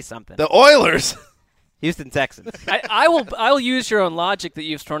 Wouldn't that be something? The Oilers. Houston Texans. I'll use your own logic that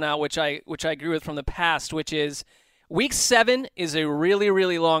you've thrown out, which I agree with from the past, which is week 7 is a really,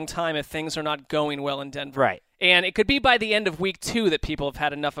 really long time if things are not going well in Denver. Right. And it could be by the end of week 2 that people have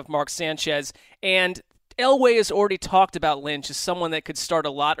had enough of Mark Sanchez. And Elway has already talked about Lynch as someone that could start a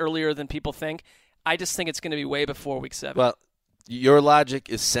lot earlier than people think. I just think it's going to be way before week 7. Well, your logic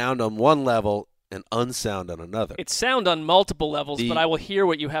is sound on one level and unsound on another. It's sound on multiple levels, but I will hear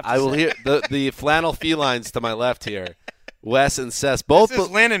what you have to say. I will hear the flannel felines to my left here. Wes and Sess both. This is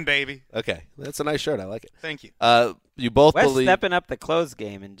linen, baby. Okay, that's a nice shirt. I like it. Thank you. You both Wes believe stepping up the close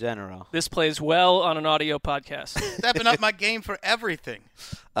game in general. This plays well on an audio podcast. Stepping up my game for everything.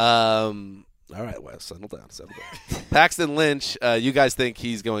 All right, Wes, settle down. Paxton Lynch, you guys think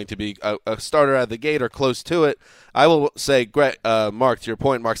he's going to be a starter out of the gate or close to it. I will say, Mark, to your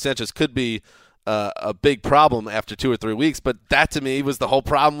point, Mark Sanchez could be a big problem after 2 or 3 weeks, but that to me was the whole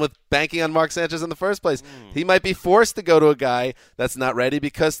problem with banking on Mark Sanchez in the first place. He might be forced to go to a guy that's not ready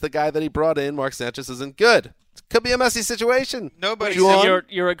because the guy that he brought in, Mark Sanchez, isn't good. It could be a messy situation.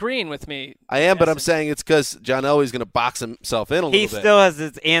 You're agreeing with me. I am, but I'm saying it's because John Elway's going to box himself in a little bit. He still has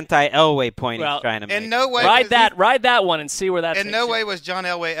his anti-Elway point he's trying to make. In no way ride that one and see where that takes In no you. way was John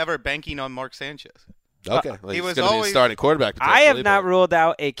Elway ever banking on Mark Sanchez. Okay, well, he he's was going to be a always starting quarterback. I have not ruled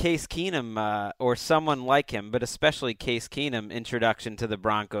out a Case Keenum or someone like him, but especially Case Keenum introduction to the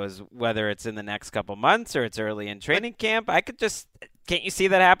Broncos, whether it's in the next couple months or it's early in training camp. Can't you see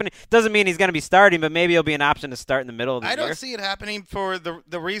that happening? Doesn't mean he's going to be starting, but maybe he'll be an option to start in the middle of the year. I don't see it happening for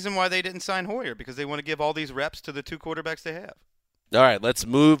the reason why they didn't sign Hoyer, because they want to give all these reps to the 2 quarterbacks they have. All right, let's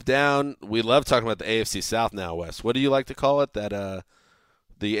move down. We love talking about the AFC South now, Wes. What do you like to call it? That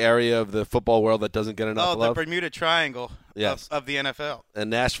the area of the football world that doesn't get enough love? The Bermuda Triangle of the NFL. And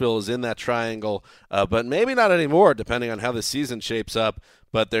Nashville is in that triangle, but maybe not anymore, depending on how the season shapes up.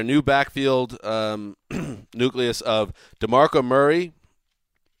 But their new backfield nucleus of DeMarco Murray,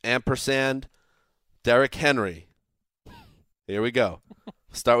 ampersand, Derrick Henry. Here we go.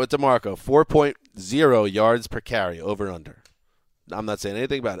 Start with DeMarco. 4.0 yards per carry, over under. I'm not saying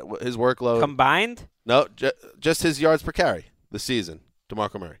anything about it. His workload. Combined? No, just his yards per carry this season.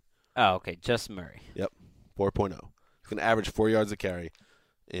 DeMarco Murray. Oh, okay. Just Murray. Yep. 4.0. He's going to average 4 yards a carry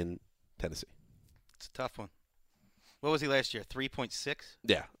in Tennessee. It's a tough one. What was he last year? 3.6?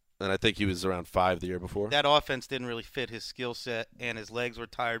 Yeah. And I think he was around 5 the year before. That offense didn't really fit his skill set, and his legs were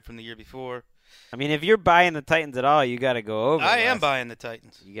tired from the year before. I mean, if you're buying the Titans at all, you got to go over. I am buying the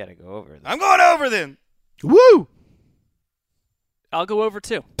Titans. You got to go over them. I'm going over them. Woo! I'll go over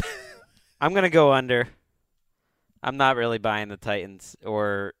too. I'm going to go under. I'm not really buying the Titans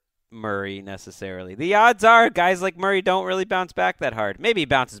or Murray necessarily. The odds are guys like Murray don't really bounce back that hard. Maybe he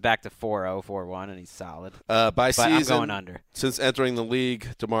bounces back to 4-0, 4-1, and he's solid. By season, I'm going under. Since entering the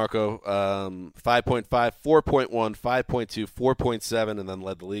league, DeMarco, 5.5, 4.1, 5.2, 4.7, and then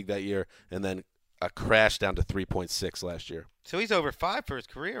led the league that year, and then a crash down to 3.6 last year. So he's over 5 for his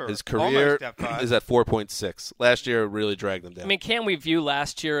career. His career almost at 5. is at 4.6. Last year really dragged him down. I mean, can we view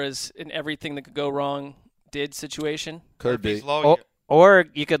last year as an everything that could go wrong did situation? Could be. Or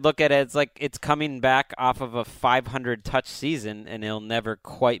you could look at it as like it's coming back off of a 500-touch season, and he'll never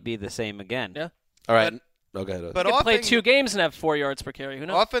quite be the same again. Yeah. All right. Okay. But he could play 2 games and have 4 yards per carry. Who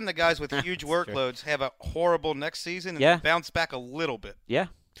knows? Often the guys with huge workloads have a horrible next season and bounce back a little bit. Yeah,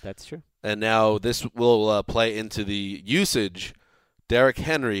 that's true. And now this will play into the usage. Derrick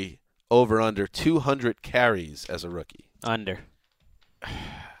Henry over under 200 carries as a rookie. Under.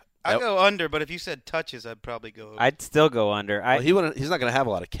 I'd go under, but if you said touches, I'd probably go over. I'd still go under. Well, he's not going to have a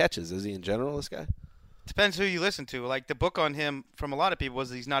lot of catches, is he, in general, this guy? Depends who you listen to. Like, the book on him from a lot of people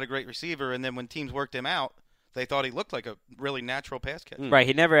was that he's not a great receiver, and then when teams worked him out, they thought he looked like a really natural pass catcher. Right,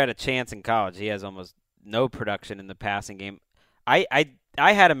 he never had a chance in college. He has almost no production in the passing game. I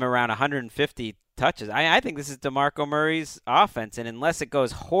had him around 150 touches. I think this is DeMarco Murray's offense, and unless it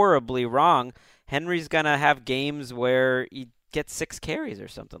goes horribly wrong, Henry's going to have games where he gets 6 carries or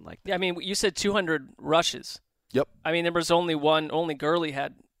something like that. Yeah, I mean, you said 200 rushes. Yep. I mean, there was only Gurley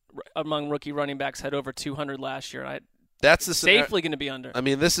had, among rookie running backs, had over 200 last year. That's the safely going to be under. I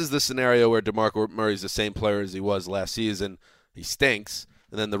mean, this is the scenario where DeMarco Murray's the same player as he was last season. he stinks,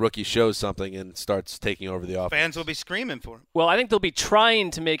 and then the rookie shows something and starts taking over the offense. Fans will be screaming for him. Well, I think they'll be trying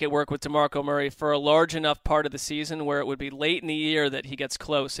to make it work with DeMarco Murray for a large enough part of the season where it would be late in the year that he gets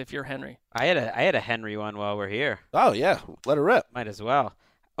close if you're Henry. I had a Henry one while we're here. Oh, yeah. Let it rip. Might as well.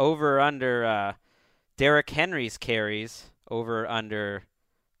 Over under Derrick Henry's carries. Over under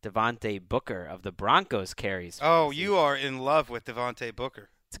Devontae Booker of the Broncos carries. Oh, you are in love with Devontae Booker.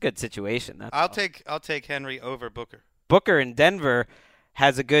 It's a good situation. I'll take Henry over Booker. Booker in Denver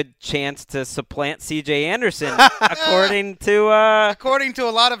has a good chance to supplant C.J. Anderson, according to a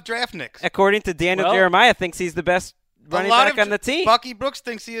lot of draft nicks. According to Daniel Jeremiah, thinks he's the best running back on the team. Bucky Brooks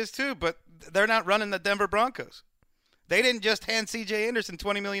thinks he is too, but they're not running the Denver Broncos. They didn't just hand C.J. Anderson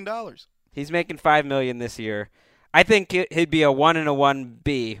 $20 million. He's making $5 million this year. I think he'd be a 1 and a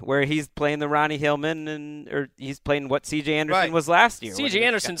 1B, where he's playing the Ronnie Hillman or he's playing what C.J. Anderson was last year. C.J.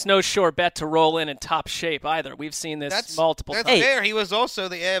 Anderson's no sure bet to roll in top shape either. We've seen this multiple times. That's fair. He was also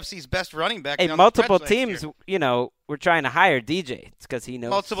the AFC's best running back. Hey, multiple teams, were trying to hire DJ. It's because he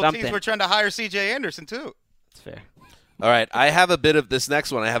knows multiple something. teams were trying to hire C.J. Anderson too. That's fair. All right, I have a bit of this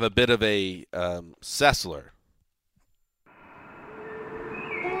next one. I have a bit of a Sessler.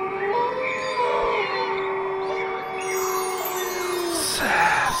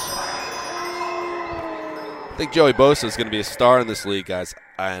 I think Joey Bosa is going to be a star in this league, guys,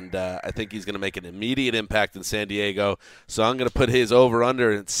 and I think he's going to make an immediate impact in San Diego. So I'm going to put his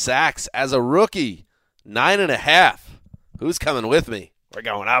over-under in sacks as a rookie, 9.5. Who's coming with me? We're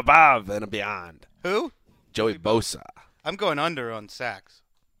going above and beyond. Who? Joey Bosa. I'm going under on sacks.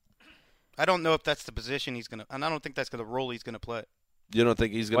 I don't know if that's the position he's going to – and I don't think that's the role he's going to play. You don't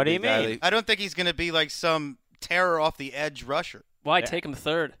think he's going to be What do you mean? I don't think he's going to be like some terror off the edge rusher. Why take him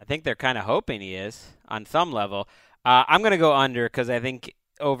third? I think they're kind of hoping he is on some level. I'm going to go under because I think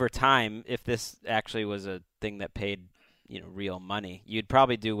over time, if this actually was a thing that paid, real money, you'd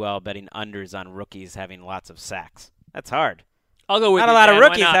probably do well betting unders on rookies having lots of sacks. That's hard. I'll go with not you. A lot Dan. of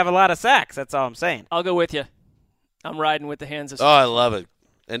rookies have a lot of sacks. That's all I'm saying. I'll go with you. I'm riding with the hands of. Oh, I love it.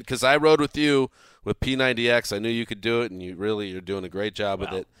 And because I rode with you with P90X, I knew you could do it, and you're doing a great job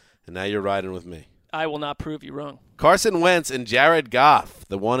with it. And now you're riding with me. I will not prove you wrong. Carson Wentz and Jared Goff,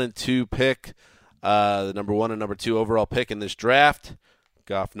 the 1 and 2 pick, the number 1 and number 2 overall pick in this draft.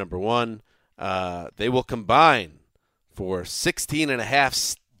 Goff number 1. They will combine for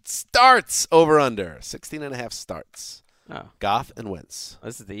 16.5 starts over under. 16.5 starts. Oh. Goff and Wentz.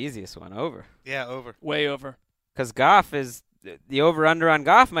 This is the easiest one. Over. Yeah, over. Way over. Because Goff is the over under on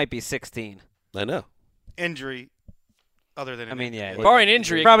Goff might be 16. I know. Injury. Other than barring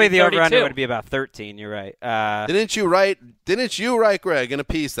injury, probably the over/under would be about 13. You're right. Didn't you write, Greg, in a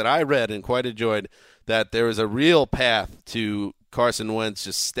piece that I read and quite enjoyed that there is a real path to Carson Wentz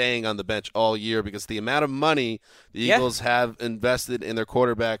just staying on the bench all year because the amount of money the Eagles have invested in their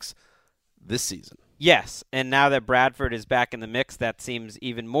quarterbacks this season. Yes, and now that Bradford is back in the mix, that seems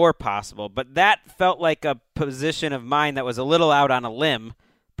even more possible. But that felt like a position of mine that was a little out on a limb.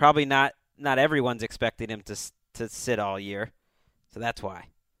 Probably not everyone's expecting him to sit all year. So that's why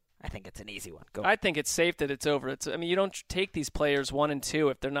I think it's an easy one. Go. I think it's safe that it's over. You don't take these players 1 and 2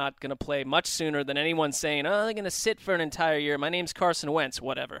 if they're not going to play much sooner than anyone saying, oh, they're going to sit for an entire year. My name's Carson Wentz,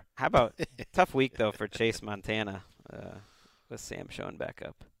 whatever. How about tough week, though, for Chase Montana with Sam showing back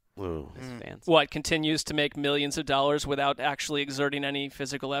up. His fans. What, continues to make millions of dollars without actually exerting any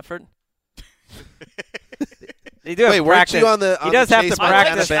physical effort? He does have to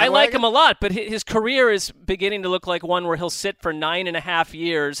practice. I like him a lot, but his career is beginning to look like one where he'll sit for 9.5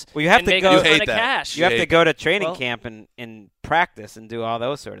 years. Well, you have and to make go. a ton of cash. You have to go to training camp and practice and do all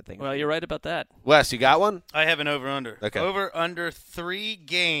those sort of things. Well, you're right about that. Wes, you got one? I have an over/under. Okay. Over/under 3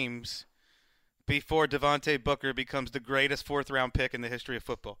 games before Devontae Booker becomes the greatest 4th-round pick in the history of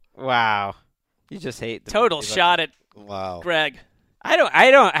football. Wow, you just hate total shot at Greg. I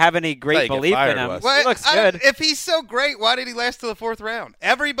don't have any great belief in him. He looks good. If he's so great, why did he last to the 4th round?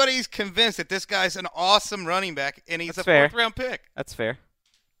 Everybody's convinced that this guy's an awesome running back, and he's a 4th-round pick. That's fair.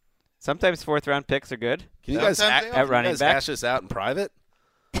 Sometimes 4th-round picks are good. Can you guys at running back hash this out in private?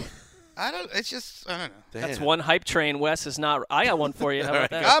 I don't know. Damn. That's one hype train Wes is not. I got one for you. How about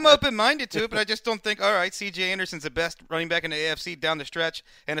that? I'm open-minded to it, but I just don't think, all right, C.J. Anderson's the best running back in the AFC down the stretch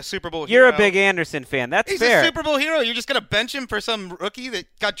and a Super Bowl hero. You're a big Anderson fan. That's fair. He's a Super Bowl hero. You're just going to bench him for some rookie that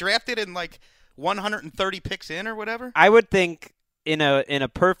got drafted in like 130 picks in or whatever? I would think in a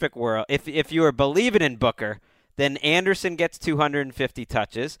perfect world, if you were believing in Booker, then Anderson gets 250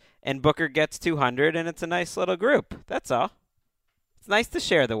 touches and Booker gets 200, and it's a nice little group. That's all. It's nice to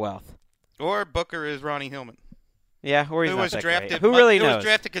share the wealth. Or Booker is Ronnie Hillman. Yeah, or he's who not was that drafted. great. Who really who knows? was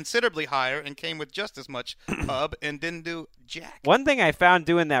drafted considerably higher and came with just as much pub and didn't do jack. One thing I found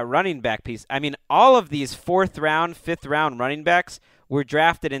doing that running back piece, I mean, all of these 4th round, 5th round running backs were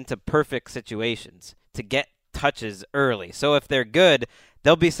drafted into perfect situations to get touches early. So if they're good,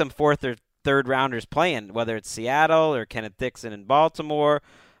 there'll be some 4th or 3rd rounders playing, whether it's Seattle or Kenneth Dixon in Baltimore.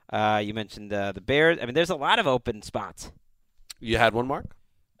 You mentioned the Bears. I mean, there's a lot of open spots. You had one, Mark?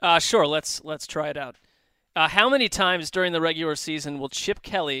 Sure. Let's try it out. How many times during the regular season will Chip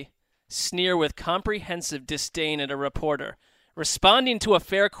Kelly sneer with comprehensive disdain at a reporter, responding to a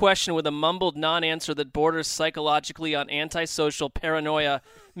fair question with a mumbled non-answer that borders psychologically on antisocial paranoia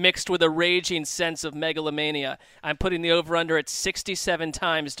mixed with a raging sense of megalomania? I'm putting the over-under at 67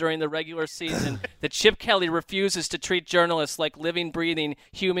 times during the regular season that Chip Kelly refuses to treat journalists like living, breathing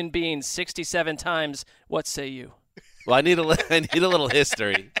human beings 67 times. What say you? Well, I need a little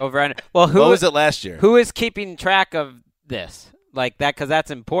history. Over under. Well, what was it last year? Who is keeping track of this? Like that, because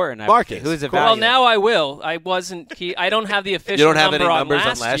that's important. Marcus. Who's Well, now I will. I don't have the official you don't have number any on numbers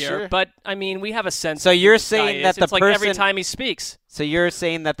last, on last year, year? but I mean, we have a sense. So of who you're this guy saying is. that the it's like person every time he speaks. So you're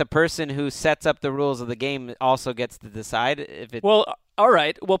saying that the person who sets up the rules of the game also gets to decide if it. Well, all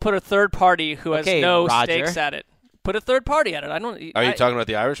right. We'll put a third party who has no Roger. stakes at it. Put a third party at it. Are you talking about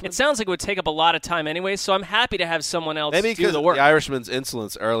the Irishman? It sounds like it would take up a lot of time anyway, so I'm happy to have someone else Maybe do the work. the Irishman's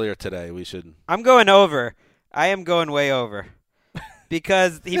insolence earlier today. We should. I'm going over. I am going way over.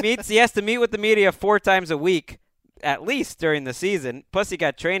 Because he has to meet with the media 4 times a week, at least during the season. Plus, he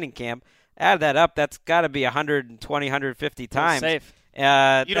got training camp. Add that up, that's got to be 120, 150 times. Safe.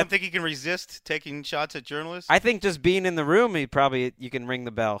 You don't think he can resist taking shots at journalists? I think just being in the room, you can ring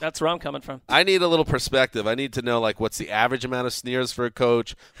the bell. That's where I'm coming from. I need a little perspective. I need to know, like, what's the average amount of sneers for a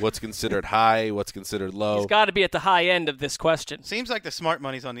coach? What's considered high? What's considered low? He's got to be at the high end of this question. Seems like the smart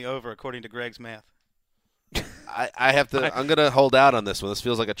money's on the over, according to Greg's math. I have to. I'm going to hold out on this one. This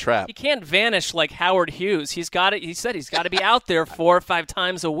feels like a trap. He can't vanish like Howard Hughes. He said he's got to be out there 4 or 5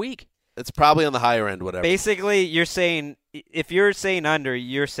 times a week. It's probably on the higher end, whatever. Basically, you're saying, if you're saying under,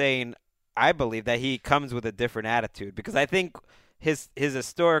 you're saying, I believe that he comes with a different attitude, because I think his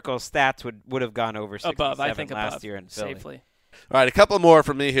historical stats would have gone over 67 above, I think last above, year in Philly. safely. All right, a couple more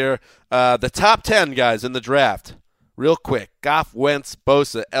from me here. The top 10 guys in the draft, real quick. Goff, Wentz,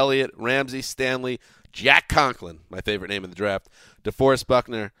 Bosa, Elliott, Ramsey, Stanley, Jack Conklin, my favorite name in the draft, DeForest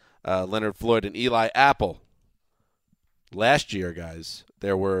Buckner, Leonard Floyd, and Eli Apple. Last year, guys,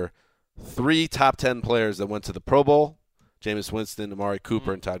 there were 3 top 10 players that went to the Pro Bowl: Jameis Winston, Amari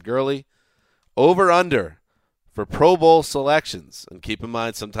Cooper, and Todd Gurley. Over-under for Pro Bowl selections. And keep in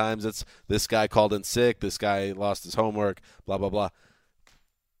mind, sometimes it's this guy called in sick, this guy lost his homework, blah, blah, blah.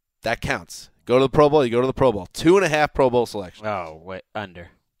 That counts. Go to the Pro Bowl, you go to the Pro Bowl. 2.5 Pro Bowl selections. Oh, wait, under.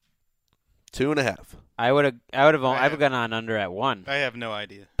 2.5. I would have gone on under at 1. I have no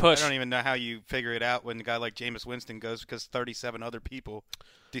idea. Push. I don't even know how you figure it out when a guy like Jameis Winston goes, because 37 other people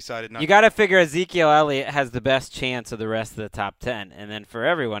decided not. You got to figure Ezekiel Elliott has the best chance of the rest of the top 10, and then for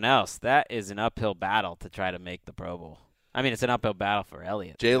everyone else, that is an uphill battle to try to make the Pro Bowl. I mean, it's an uphill battle for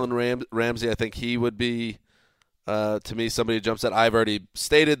Elliott. Jalen Ramsey, I think he would be, to me, somebody who jumps out. I've already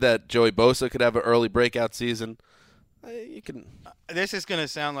stated that Joey Bosa could have an early breakout season. You can. This is going to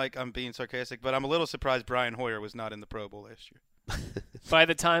sound like I'm being sarcastic, but I'm a little surprised Brian Hoyer was not in the Pro Bowl last year. By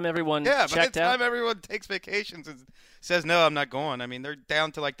the time everyone by checked the time out, everyone takes vacations and says, no, I'm not going. I mean, they're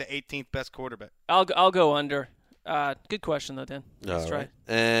down to like the 18th best quarterback. I'll go under. Good question, though, Dan. Let's try. Right.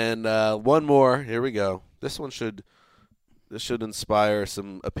 And one more. Here we go. This should inspire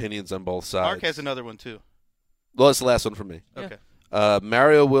some opinions on both sides. Mark has another one, too. Well, that's the last one from me. Okay.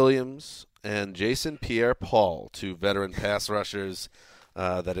 Mario Williams and Jason Pierre-Paul, 2 veteran pass rushers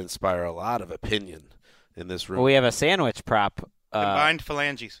that inspire a lot of opinion in this room. Well, we have a sandwich prop. Combined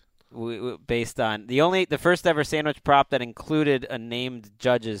phalanges. Based on the first ever sandwich prop that included a named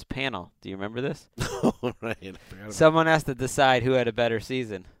judges panel. Do you remember this? Right. Someone has to decide who had a better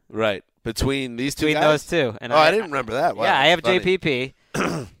season. Right. Between these two Between guys? those two. And I didn't remember that. Wow, yeah, I have funny.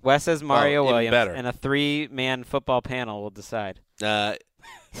 JPP. Wes has Mario even Williams. better. And a 3-man football panel will decide.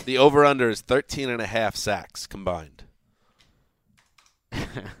 The over-under is 13.5 sacks combined.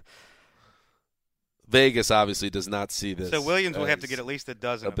 Vegas obviously does not see this. So Williams will have to get at least a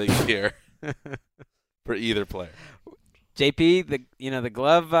dozen. A big year for either player. JP, the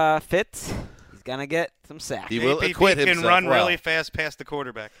glove fits. He's gonna get some sacks. He will acquit himself. Can run really fast past the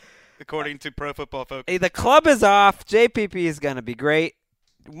quarterback, according to Pro Football Focus. Hey, the club is off. JPP is gonna be great.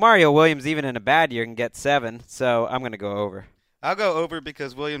 Mario Williams, even in a bad year, can get 7. So I'm gonna go over. I'll go over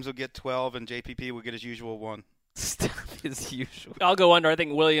because Williams will get 12 and JPP will get his usual 1. Stuff as usual. I'll go under. I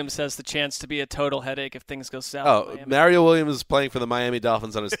think Williams has the chance to be a total headache if things go south. Oh, in Miami. Mario Williams is playing for the Miami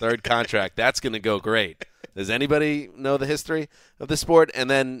Dolphins on his third contract. That's going to go great. Does anybody know the history of the sport? And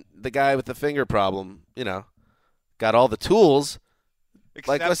then the guy with the finger problem, got all the tools.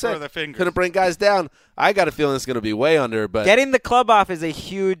 Like I said, couldn't bring guys down. I got a feeling it's going to be way under. But getting the club off is a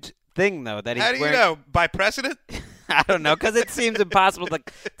huge thing, though. That he's How do you wearing. know? By precedent? I don't know, because it seems impossible to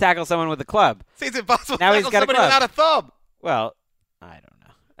tackle someone with a club. Seems impossible Now to he's tackle got a somebody club. without a thumb. Well, I don't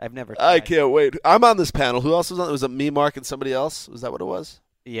know. I've never. I tried. can't wait. I'm on this panel. Who else was on it? Was it me, Mark, and somebody else? Was that what it was?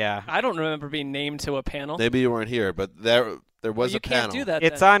 Yeah. I don't remember being named to a panel. Maybe you weren't here, but there was you a panel. can't do that.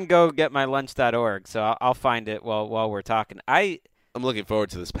 It's then. on gogetmylunch.org, so I'll find it while we're talking. I'm looking forward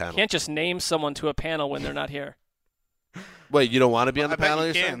to this panel. You can't just name someone to a panel when they're not here. Wait, you don't want to be on the I bet panel?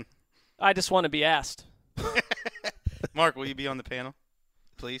 you you're can. saying? I just want to be asked. Mark, will you be on the panel,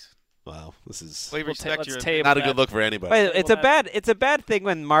 please? Wow, this is We respect let's your table not a that. good look for anybody. Wait, it's a bad thing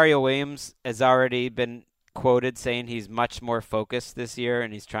when Mario Williams has already been quoted saying he's much more focused this year,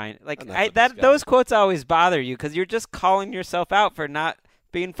 and he's trying those quotes always bother you because you're just calling yourself out for not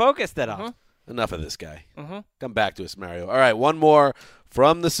being focused at all. Enough of this guy. Mm-hmm. Come back to us, Mario. All right, one more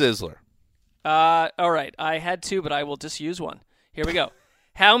from the Sizzler. All right. I had two, but I will just use one. Here we go.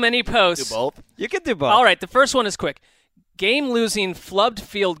 How many posts? Do both? You can do both. All right. The first one is quick. Game-losing flubbed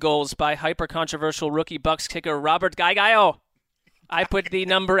field goals by hyper-controversial rookie Bucks kicker Robert Guaio. I put the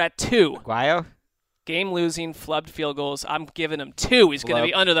number at 2. Guaio? Game-losing flubbed field goals. I'm giving him 2. He's going to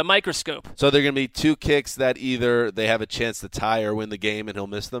be under the microscope. So they're going to be 2 kicks that either they have a chance to tie or win the game, and he'll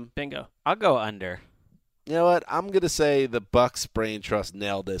miss them? Bingo. I'll go under. You know what? I'm going to say the Bucks brain trust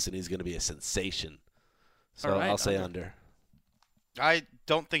nailed this, and he's going to be a sensation. So All right, I'll say under. I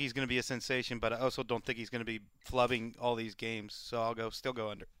don't think he's going to be a sensation, but I also don't think he's going to be flubbing all these games. So I'll still go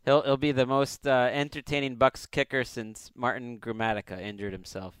under. He'll be the most entertaining Bucks kicker since Martin Gramatica injured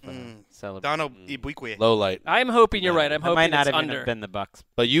himself. Donald Ibukwe. Low light. I'm hoping you're right. I'm It hoping might not it's have under. been the Bucks.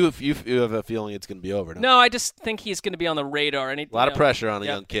 But you have a feeling it's going to be over. No, I just think he's going to be on the radar. A lot of pressure on a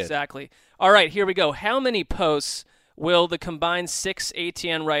Yep, young kid. Exactly. All right, here we go. How many posts will the combined 6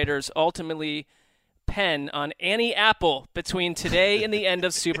 ATN writers ultimately pen on Annie Apple between today and the end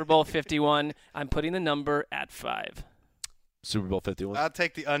of Super Bowl 51? I'm putting the number at 5. Super Bowl 51? I'll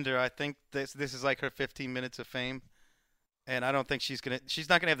take the under. I think this is like her 15 minutes of fame, and I don't think she's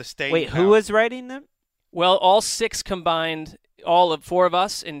not gonna have the staying Wait, power. who was writing them? Well, all 6 combined, all of 4 of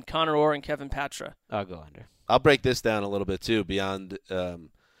us, and Connor Orr and Kevin Patra. I'll go under. I'll break this down a little bit, too, beyond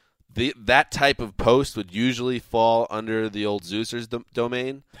that type of post would usually fall under the old Zeusers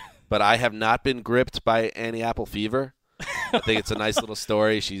domain, but I have not been gripped by Annie Apple fever. I think it's a nice little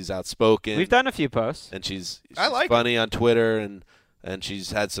story. She's outspoken. We've done a few posts. And she's I like funny on Twitter, and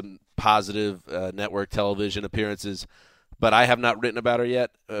she's had some positive network television appearances. But I have not written about her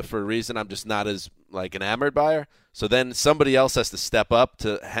yet for a reason. I'm just not as enamored by her. So then somebody else has to step up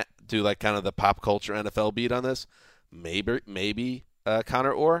to do kind of the pop culture NFL beat on this. Maybe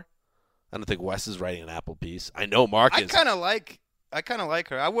Connor Orr. I don't think Wes is writing an Apple piece. I know Mark is. I kind of like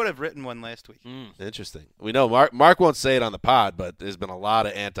her. I would have written one last week. Interesting. We know Mark won't say it on the pod, but there's been a lot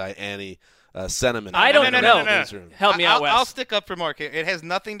of anti-Annie sentiment. I don't know. No. Help me out, Wes. I'll stick up for Mark. It has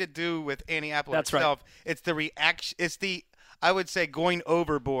nothing to do with Annie Apple That's herself. right. It's the reaction. It's the, I would say, going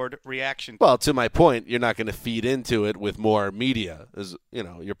overboard reaction. Well, to my point, you're not going to feed into it with more media.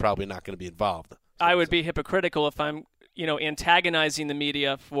 You're probably not going to be involved. I would be hypocritical if I'm antagonizing the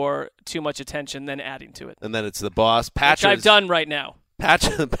media for too much attention, then adding to it. And then it's the boss. Which I've done right now.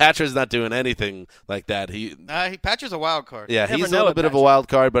 Patrick's not doing anything like that. Patrick's a wild card. Yeah, Never he's a know little with bit of a Patrick. wild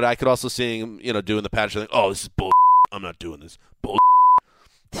card, but I could also see him, doing the Patrick thing. Oh, this is bull. I'm not doing this. Bull.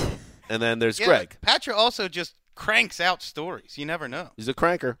 And then there's Greg. Patrick also just cranks out stories. You never know. He's a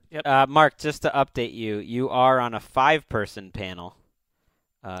cranker. Yep. Mark, just to update you, you are on a 5-person panel.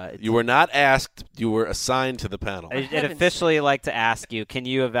 You were not asked. You were assigned to the panel. I'd officially like to ask you, can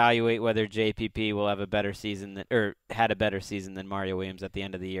you evaluate whether JPP will have a better season had a better season than Mario Williams at the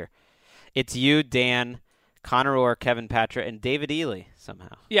end of the year? It's you, Dan, Connor Orr, Kevin Patra, and David Ely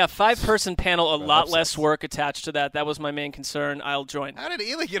somehow. Yeah, 5-person panel, a lot less work attached to that. That was my main concern. I'll join. How did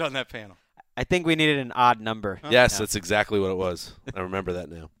Ely get on that panel? I think we needed an odd number. Yes, that's exactly what it was. I remember that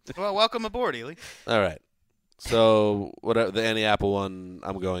now. Well, welcome aboard, Ely. All right. So whatever the Annie Apple one,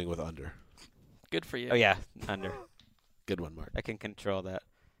 I'm going with under. Good for you. Oh, yeah, under. Good one, Mark. I can control that.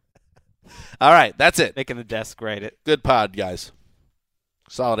 All right, that's it. Making the desk write it. Good pod, guys.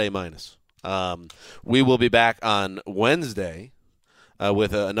 Solid A-. We will be back on Wednesday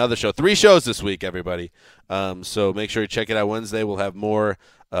with another show. 3 shows this week, everybody. So make sure you check it out Wednesday. We'll have more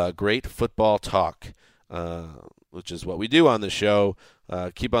great football talk. which is what we do on the show.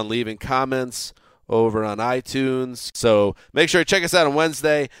 Keep on leaving comments over on iTunes. So make sure to check us out on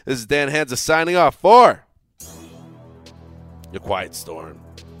Wednesday. This is Dan Hansa signing off for The Quiet Storm.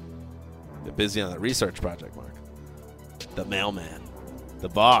 You're busy on that research project, Mark. The mailman, the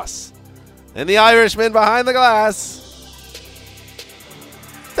boss, and the Irishman behind the glass.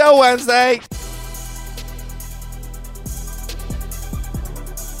 Till Wednesday.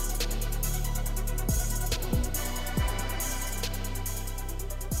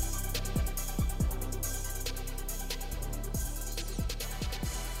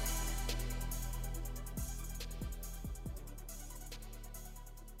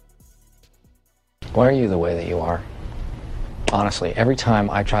 Why are you the way that you are? Honestly, every time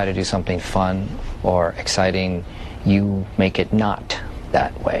I try to do something fun or exciting, you make it not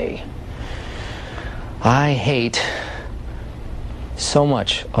that way. I hate so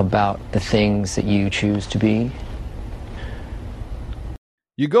much about the things that you choose to be.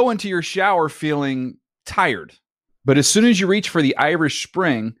 You go into your shower feeling tired, but as soon as you reach for the Irish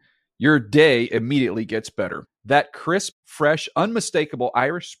Spring, your day immediately gets better. That crisp, fresh, unmistakable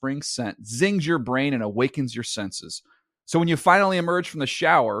Irish Spring scent zings your brain and awakens your senses. So when you finally emerge from the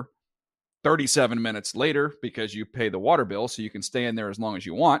shower 37 minutes later, because you pay the water bill so you can stay in there as long as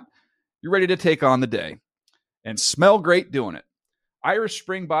you want, you're ready to take on the day and smell great doing it. Irish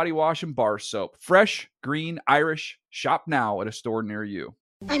Spring Body Wash and Bar Soap. Fresh, green, Irish. Shop now at a store near you.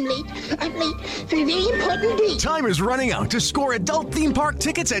 I'm late for a very important date. Time is running out to score adult theme park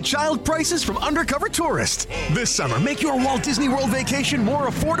tickets at child prices from Undercover Tourist. This summer, make your Walt Disney World vacation more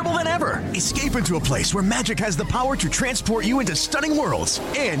affordable than ever. Escape into a place where magic has the power to transport you into stunning worlds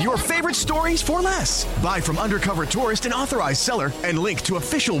and your favorite stories for less. Buy from Undercover Tourist, an authorized seller, and link to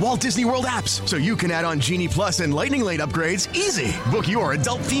official Walt Disney World apps so you can add on Genie Plus and Lightning Lane upgrades easy. Book your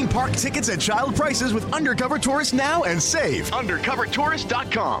adult theme park tickets at child prices with Undercover Tourist now and save.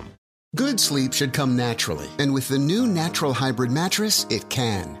 UndercoverTourist.com. Good sleep should come naturally, and with the new Natural Hybrid mattress, it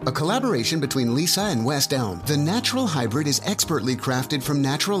can. A collaboration between Lisa and West Elm, the Natural Hybrid is expertly crafted from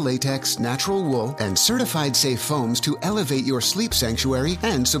natural latex, natural wool, and certified safe foams to elevate your sleep sanctuary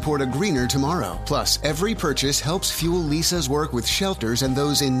and support a greener tomorrow. Plus, every purchase helps fuel Lisa's work with shelters and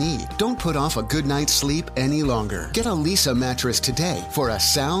those in need. Don't put off a good night's sleep any longer. Get a Lisa mattress today for a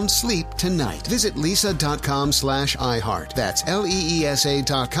sound sleep tonight. Visit lisa.com/iHeart. That's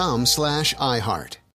LEESA.com/iHeart.